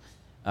days.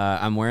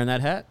 I'm wearing that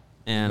hat,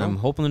 and I'm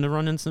hoping to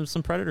run into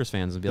some Predators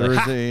fans and be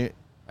like,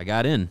 I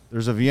got in.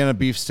 There's a Vienna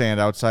beef stand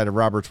outside of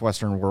Robert's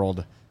Western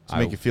World to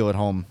make you feel at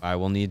home. I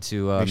will need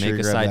to Make sure you make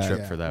a grab side that. trip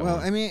Yeah. for that Well,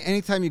 one. I mean,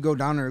 anytime you go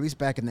down there, at least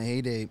back in the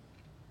heyday,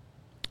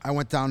 I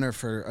went down there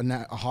for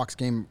a Hawks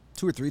game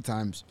 2 or 3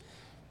 times.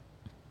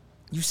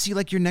 You see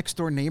like your next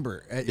door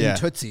neighbor Yeah. in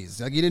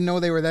Tootsie's. Like you didn't know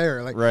they were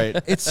there. Like Right.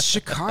 it's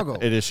Chicago.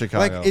 It is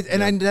Chicago. Like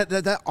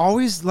that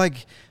always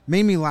like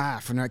made me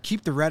laugh. And I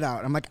keep the red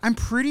out. I'm like, I'm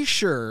pretty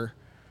sure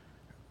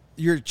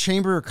your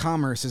Chamber of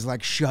Commerce is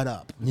like, shut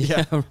up.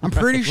 Yeah. I'm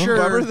pretty sure.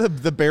 Remember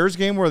the Bears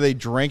game where they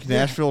drank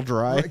Nashville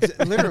dry?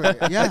 Literally,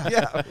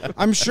 yeah.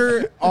 I'm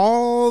sure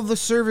all the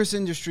service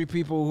industry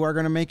people who are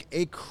going to make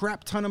a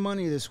crap ton of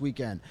money this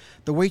weekend,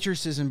 the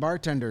waitresses and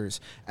bartenders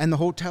and the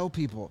hotel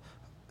people,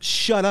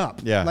 shut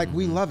up. Yeah. Like,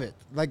 we love it.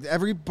 Like,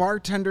 every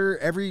bartender,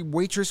 every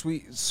waitress,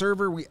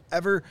 server we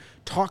ever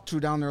talked to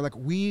down there, like,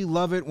 we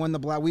love it when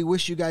we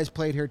wish you guys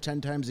played here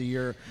 10 times a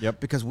year. Yep.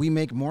 Because we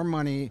make more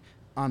money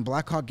on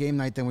Blackhawk game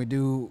night than we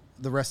do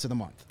the rest of the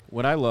month.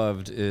 What I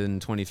loved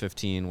in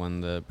 2015 when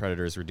the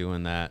Predators were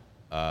doing that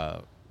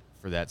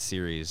for that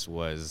series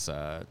was,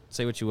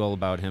 say what you will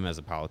about him as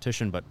a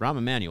politician, but Rahm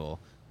Emanuel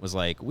was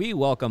like, we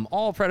welcome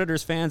all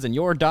Predators fans and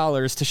your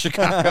dollars to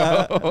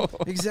Chicago.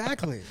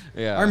 Exactly.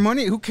 Yeah. Our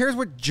money, who cares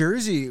what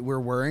jersey we're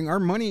wearing? Our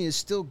money is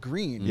still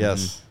green.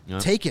 Yes. Yeah.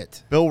 Take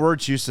it. Bill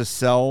Wirtz used to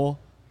sell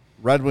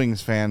Red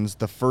Wings fans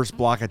the first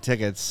block of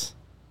tickets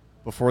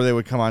before they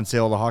would come on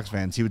sale to Hawks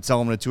fans. He would sell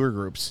them to tour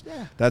groups.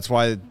 Yeah. That's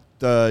why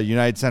the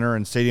United Center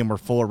and Stadium were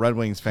full of Red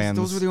Wings fans.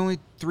 Those were the only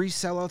 3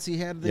 sellouts he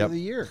had Yep. of the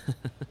year.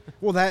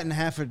 Well, that and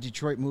half of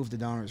Detroit moved to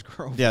Downers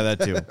Grove. Yeah, that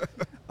too.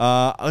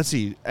 Let's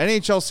see.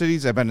 NHL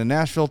cities. I've been to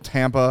Nashville,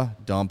 Tampa,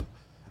 dump.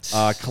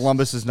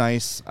 Columbus is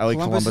nice. I like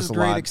Columbus is a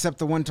great, lot. except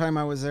the one time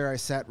I was there, I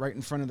sat right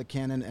in front of the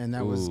cannon, and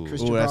that was Ooh.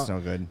 Christian Ooh, that's Brown.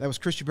 no good. That was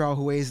Christian Brown,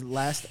 Huey's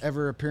last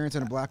ever appearance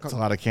in a Blackhawk. That's a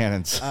lot of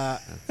cannons.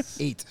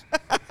 8.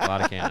 A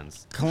lot of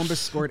cannons. Columbus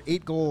scored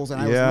 8 goals, and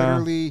I was Yeah.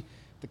 literally,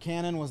 the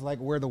cannon was like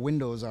where the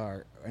windows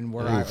are, and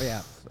where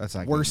that's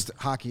not worst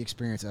hockey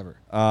experience ever.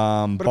 But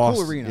a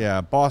cool arena.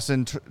 Yeah,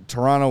 Boston,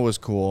 Toronto was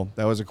cool.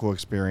 That was a cool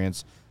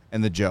experience.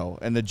 And the Joe.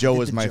 And the Joe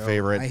was The my Joe.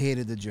 favorite. I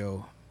hated the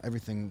Joe.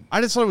 Everything.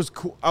 I just thought it was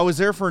cool. I was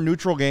there for a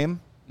neutral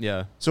game,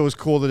 Yeah. so it was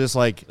cool to just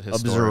like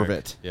Historic. observe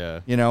it. Yeah.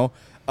 You know?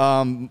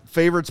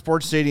 Favorite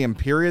sports stadium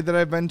period that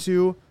I've been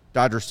to?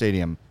 Dodger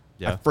Stadium.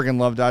 Yeah. I friggin'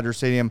 love Dodger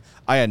Stadium.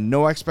 I had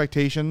no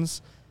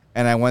expectations,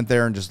 and I went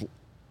there and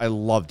I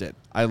loved it.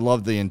 I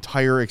loved the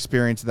entire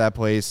experience of that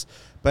place.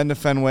 Been to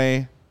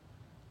Fenway,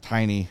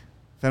 tiny.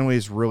 Fenway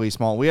is really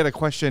small. We had a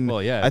question.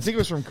 Well, yeah, I think it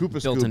was from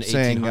Koopa built in Scoop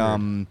saying,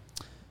 1800.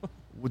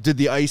 did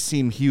the ice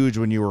seem huge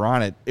when you were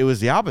on it? It was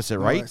the opposite,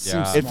 right? it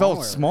seemed It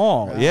felt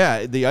smaller. small.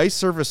 Yeah, the ice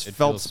surface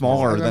felt feels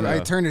smaller smaller. than I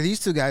a. turned to these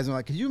two guys and I'm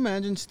like, could you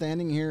imagine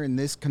standing here in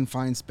this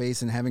confined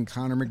space and having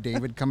Connor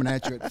McDavid coming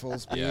at you at full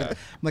speed? Yeah. I'm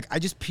like, I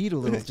just peed a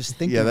little just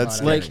thinking Yeah, about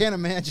that's it. like- I can't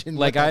imagine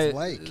Like what that's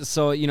like.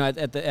 so you know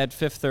at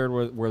Fifth Third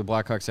where the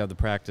Blackhawks have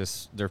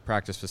their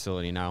practice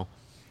facility now,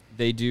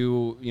 they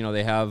do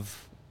they have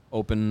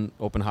open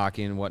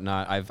hockey and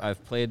whatnot.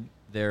 I've played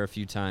there a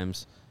few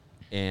times,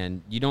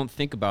 and you don't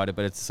think about it,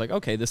 but it's like,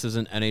 okay, this is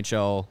an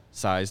NHL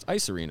sized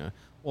ice arena.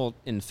 Well,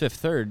 in Fifth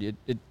Third,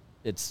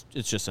 it's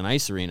just an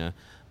ice arena,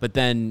 but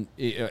then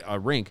a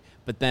rink.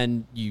 But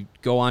then you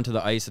go onto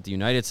the ice at the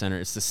United Center.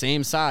 It's the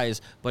same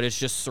size, but it's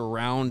just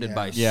surrounded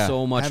by Yeah.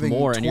 so much Having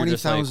more, and you're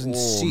just like, 20,000 oh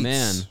seats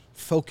man,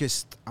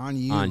 focused on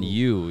you. on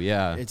you,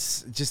 yeah.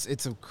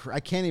 I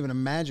can't even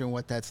imagine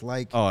what that's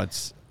like. Oh,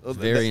 it's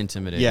Very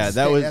intimidating. Yeah,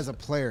 that was as a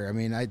player. I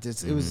mean, it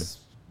was.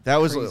 That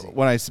was Crazy.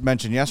 when I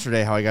mentioned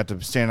yesterday how I got to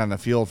stand on the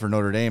field for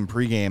Notre Dame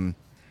pregame.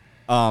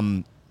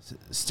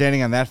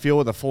 Standing on that field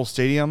with a full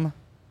stadium,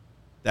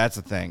 That's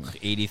the thing.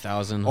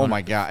 80,000. Oh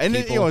my god! And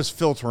it, people. it was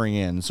filtering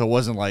in, so it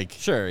wasn't like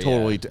Sure, yeah,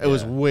 totally. It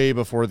was yeah. way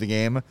before the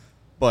game,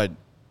 but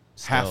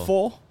half Still.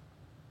 full.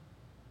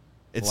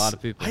 It's lot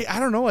of people. I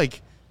don't know.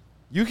 Like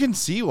you can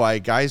see why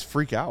guys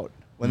freak out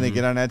when Mm-hmm. they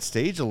get on that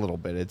stage a little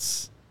bit.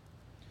 It's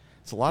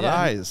a lot of Yeah.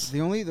 eyes.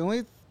 The only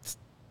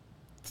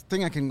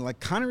thing I can like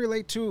kind of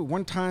relate to,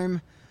 one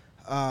time,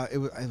 it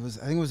was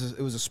I think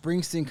it was a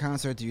Springsteen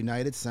concert at the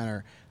United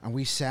Center, and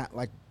we sat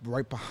like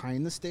right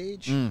behind the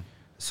stage,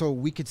 so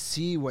we could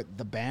see what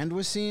the band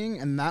was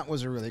seeing, and that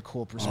was a really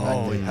cool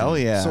perspective. Oh, hell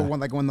yeah. So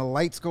when the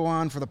lights go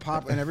on for the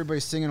pop and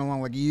everybody's singing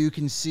along, like you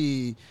can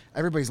see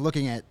everybody's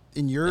looking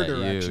in your At you,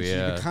 direction, so you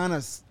yeah. can kind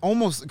of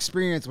almost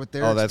experience what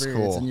they're Oh, that's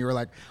experiencing, cool. and you were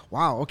like,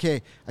 wow,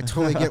 okay, I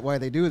totally get why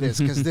they do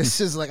this, because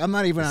this is like I'm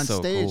not even on So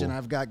stage cool. and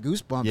I've got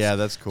goosebumps. Yeah,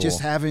 that's cool.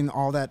 Just having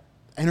all that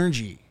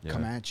energy Yeah.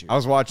 come at you. I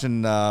was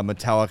watching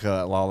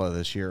Metallica at Lala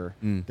this year.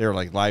 Mm. They were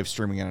like live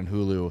streaming it on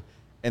Hulu,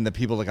 and the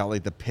people that got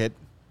like the pit,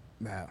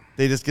 Yeah.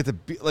 they just get to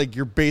be like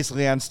you're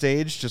basically on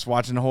stage just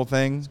watching the whole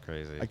thing. It's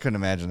crazy. I couldn't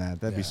imagine that.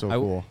 That'd be Yeah. so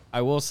cool.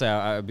 I will say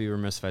I would be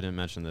remiss if I didn't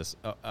mention this.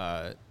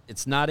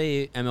 It's not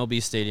a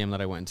MLB stadium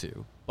that I went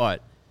to,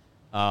 but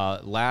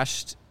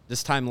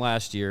this time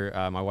last year,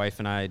 my wife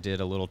and I did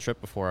a little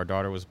trip before our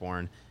daughter was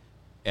born.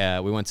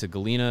 We went to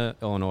Galena,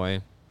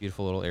 Illinois,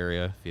 beautiful little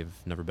area if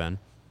you've never been.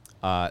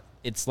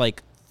 It's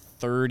like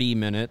 30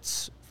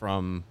 minutes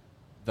from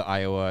the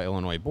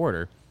Iowa-Illinois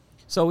border.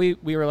 So we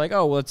were like,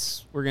 oh,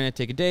 we're going to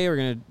take a day, we're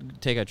going to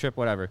take a trip,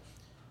 whatever.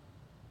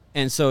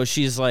 And so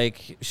she's like,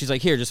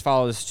 here, just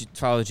follow the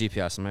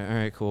GPS. I'm like, all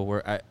right,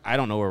 cool. I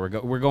don't know where we're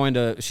going. We're going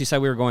to. She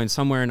said we were going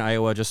somewhere in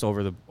Iowa, just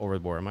over the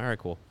border. I'm like, all right,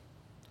 cool.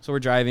 So we're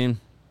driving,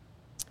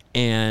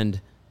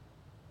 and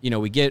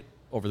we get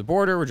over the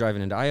border. We're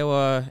driving into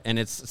Iowa, and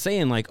it's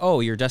saying like, oh,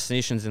 your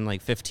destination's in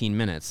like 15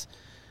 minutes.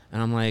 And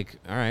I'm like,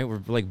 all right,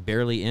 we're like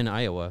barely in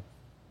Iowa.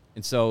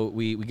 And so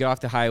we get off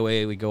the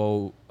highway. We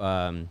go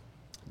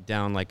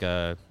down like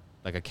a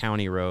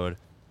county road,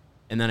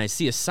 and then I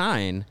see a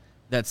sign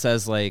that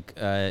says like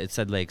it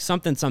said like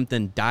something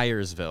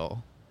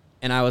Dyersville,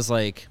 and I was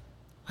like,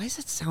 why does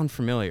that sound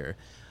familiar?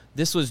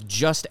 This was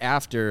just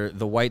after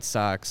the White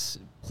Sox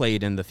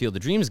played in the Field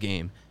of Dreams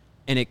game,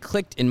 and it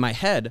clicked in my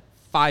head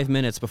 5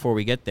 minutes before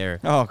we get there.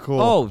 Oh, cool.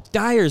 Oh,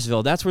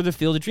 Dyersville, that's where the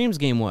Field of Dreams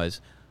game was.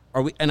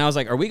 And I was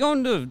like, are we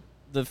going to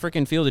the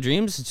freaking Field of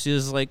Dreams? And she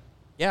was like,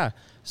 yeah.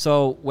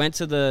 So went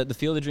to the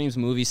Field of Dreams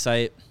movie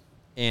site,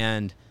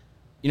 and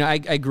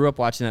I grew up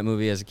watching that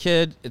movie as a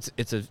kid.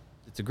 It's a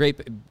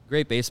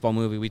great baseball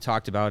movie. We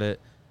talked about it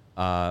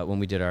when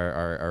we did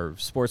our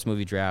sports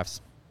movie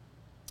drafts.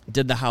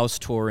 Did the house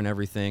tour and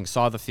everything.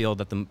 Saw the field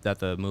that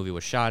the movie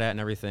was shot at and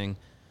everything.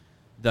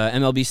 The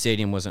MLB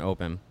stadium wasn't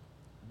open,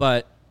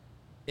 but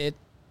it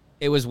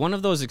was one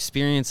of those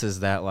experiences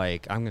that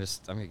like I'm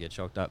gonna get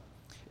choked up.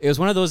 It was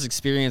one of those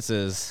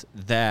experiences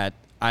that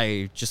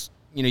I just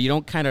you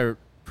don't kind of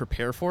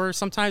prepare for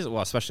sometimes.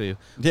 Well, especially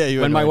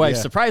when my wife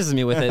surprises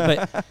me with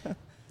it. But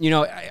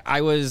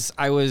I was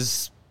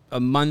a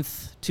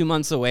month, 2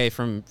 months away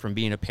from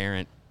being a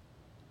parent,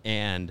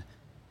 and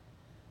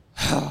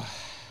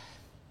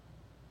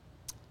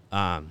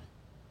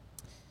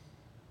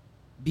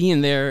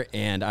being there,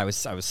 and I was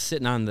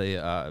sitting on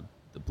the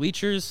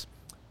bleachers,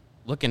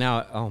 looking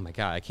out. Oh my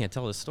God, I can't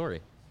tell this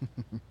story.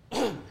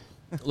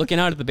 Looking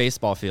out at the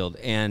baseball field,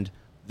 and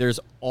there's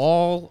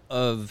all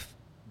of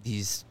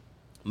these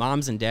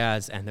moms and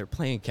dads, and they're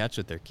playing catch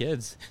with their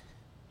kids.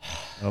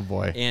 Oh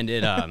boy. And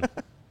it,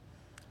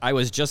 I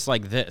was just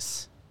like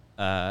this,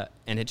 and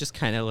it just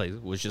kind of like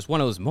was just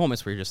one of those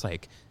moments where you're just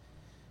like,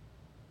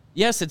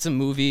 yes, it's a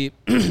movie,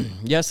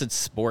 yes, it's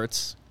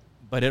sports,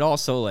 but it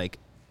also like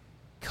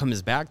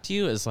comes back to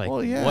you as like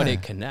Well, yeah. what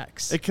it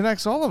connects. It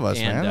connects all of us,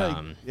 And,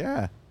 man. Like,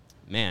 yeah.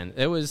 Man,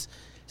 it was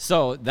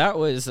that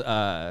was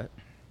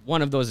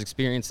one of those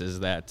experiences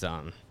that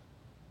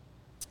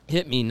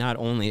hit me not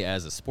only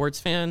as a sports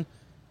fan,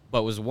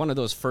 but was one of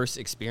those first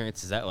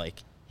experiences that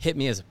like hit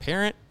me as a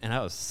parent, and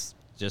I was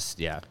just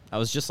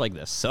like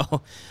this.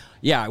 So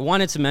yeah, I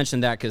wanted to mention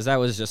that because that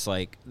was just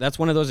like that's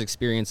one of those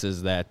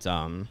experiences that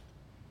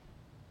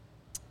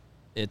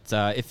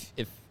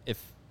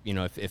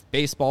if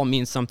baseball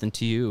means something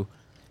to you,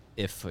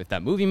 if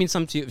that movie means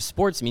something to you, if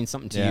sports means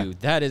something to Yeah. you,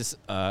 that is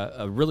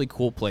a really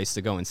cool place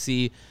to go and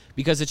see,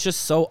 because it's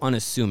just so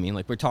unassuming.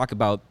 Like we talk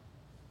about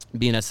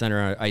being at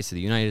center ice of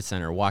the United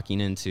Center, walking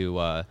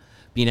into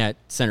being at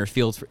center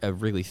field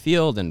of Wrigley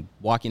Field, and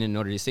walking in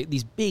Notre Dame State,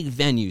 these big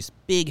venues,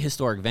 big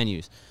historic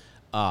venues.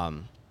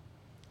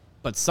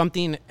 But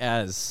something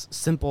as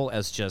simple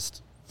as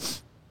just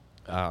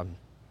a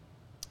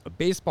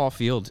baseball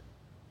field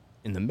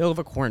in the middle of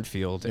a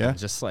cornfield, Yeah. and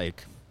just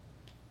like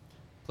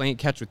playing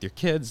catch with your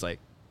kids, like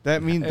That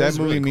it movie was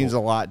really means a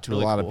cool. lot to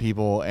Really a lot cool. of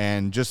people,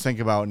 and just think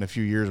about in a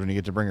few years when you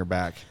get to bring her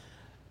back.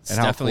 It's and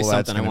how definitely cool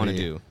that's something I gonna want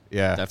to be. do.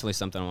 Yeah. Definitely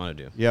something I want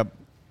to do. Yep.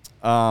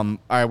 All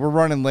right, we're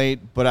running late,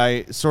 but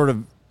I sort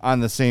of on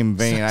the same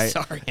vein.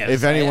 Sorry,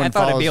 if anyone I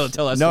thought follows, I'd be able to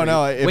tell us no.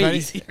 way If,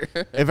 easier.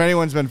 if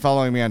anyone's been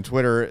following me on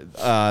Twitter,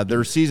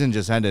 their season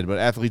just ended, but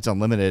Athletes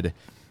Unlimited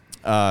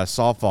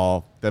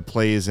softball that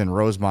plays in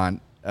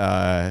Rosemont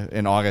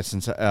in August,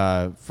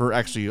 and for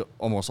actually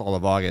almost all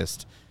of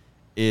August,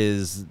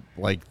 is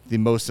like the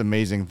most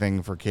amazing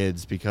thing for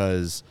kids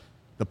because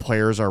the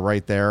players are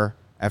right there.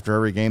 After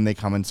every game, they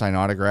come and sign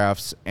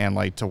autographs, and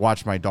like to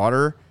watch my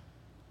daughter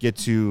get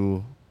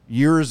to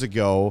years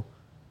ago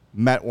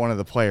met one of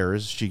the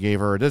players. She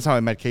gave her. This is how I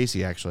met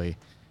Casey. Actually,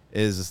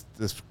 is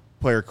this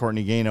player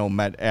Courtney Gano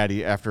met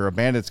Addie after a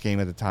Bandits game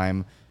at the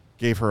time.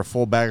 Gave her a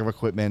full bag of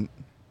equipment,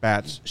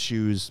 bats,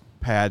 shoes,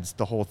 pads,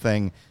 the whole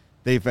thing.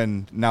 They've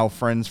been now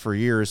friends for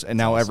years, and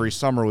now every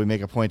summer we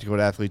make a point to go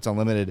to Athletes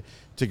Unlimited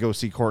to go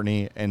see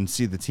Courtney and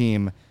see the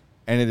team.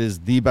 And it is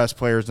the best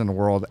players in the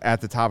world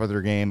at the top of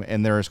their game,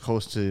 and they're as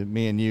close to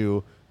me and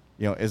you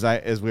know,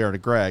 as we are to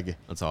Greg.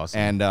 That's awesome.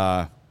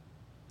 And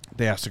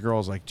they asked the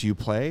girls, like, do you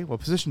play? What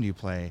position do you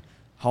play?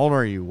 How old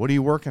are you? What are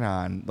you working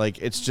on? Like,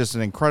 it's just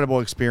an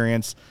incredible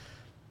experience.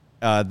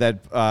 That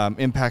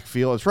Impact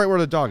Field, it's right where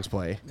the Dogs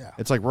play. Yeah.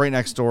 It's like right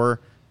next door.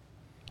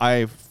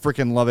 I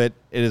freaking love it.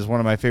 It is one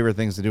of my favorite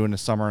things to do in the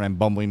summer, and I'm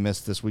bumbling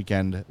missed this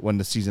weekend when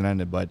the season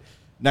ended. But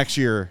next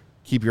year,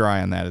 keep your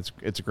eye on that.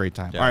 It's a great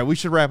time. Yeah. All right, we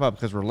should wrap up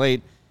because we're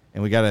late,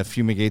 and we got to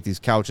fumigate these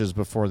couches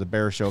before the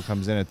Bear Show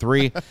comes in at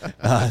 3.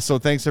 So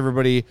thanks,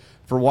 everybody,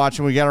 for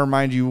watching. We got to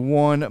remind you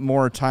one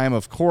more time,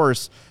 of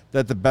course,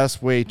 that the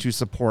best way to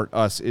support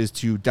us is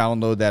to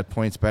download that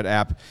PointsBet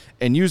app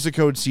and use the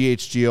code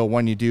CHGO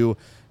when you do.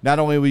 Not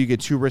only will you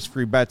get 2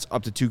 risk-free bets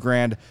up to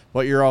 $2,000,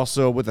 but you're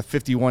also, with a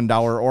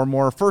 $51 or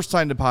more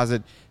first-time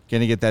deposit,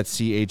 going to get that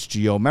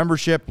CHGO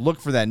membership. Look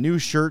for that new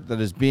shirt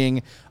that is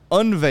being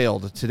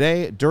unveiled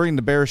today during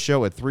the Bear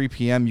Show at 3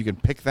 p.m. You can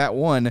pick that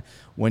one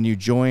when you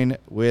join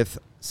with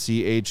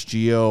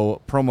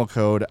CHGO promo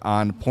code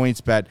on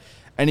PointsBet.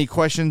 Any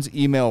questions,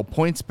 email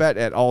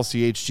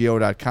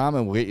pointsbet@allchgo.com,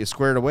 and we'll get you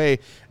squared away.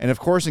 And, of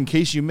course, in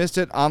case you missed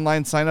it,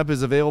 online sign-up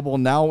is available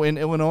now in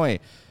Illinois.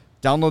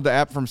 Download the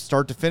app from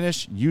start to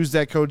finish. Use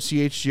that code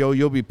CHGO.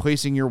 You'll be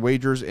placing your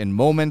wagers in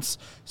moments.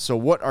 So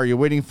what are you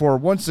waiting for?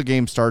 Once the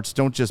game starts,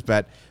 don't just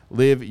bet.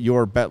 Live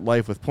your bet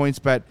life with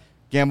PointsBet.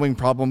 Gambling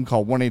problem?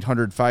 Call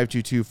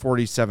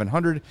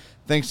 1-800-522-4700.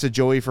 Thanks to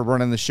Joey for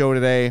running the show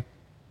today.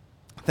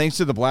 Thanks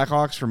to the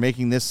Blackhawks for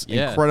making this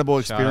incredible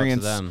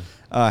experience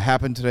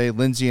happen today.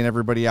 Lindsay and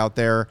everybody out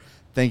there,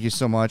 thank you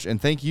so much.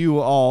 And thank you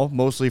all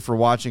mostly for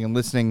watching and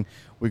listening.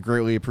 We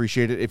greatly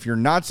appreciate it. If you're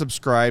not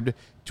subscribed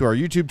to our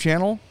YouTube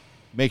channel,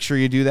 make sure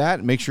you do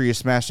that. Make sure you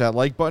smash that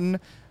like button.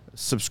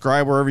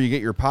 Subscribe wherever you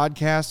get your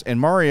podcast. And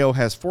Mario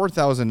has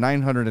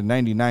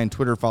 4,999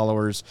 Twitter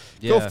followers.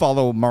 Yeah. Go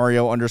follow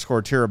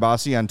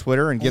Mario_Tirabassi on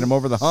Twitter and get him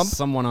over the hump.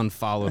 Someone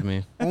unfollowed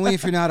me. Only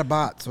if you're not a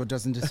bot, so it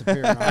doesn't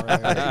disappear.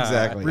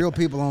 Exactly. Real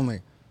people only.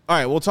 All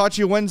right, we'll talk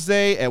to you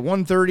Wednesday at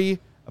 1:30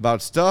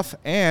 about stuff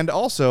and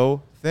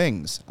also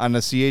things on the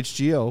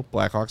CHGO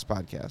Blackhawks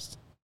podcast.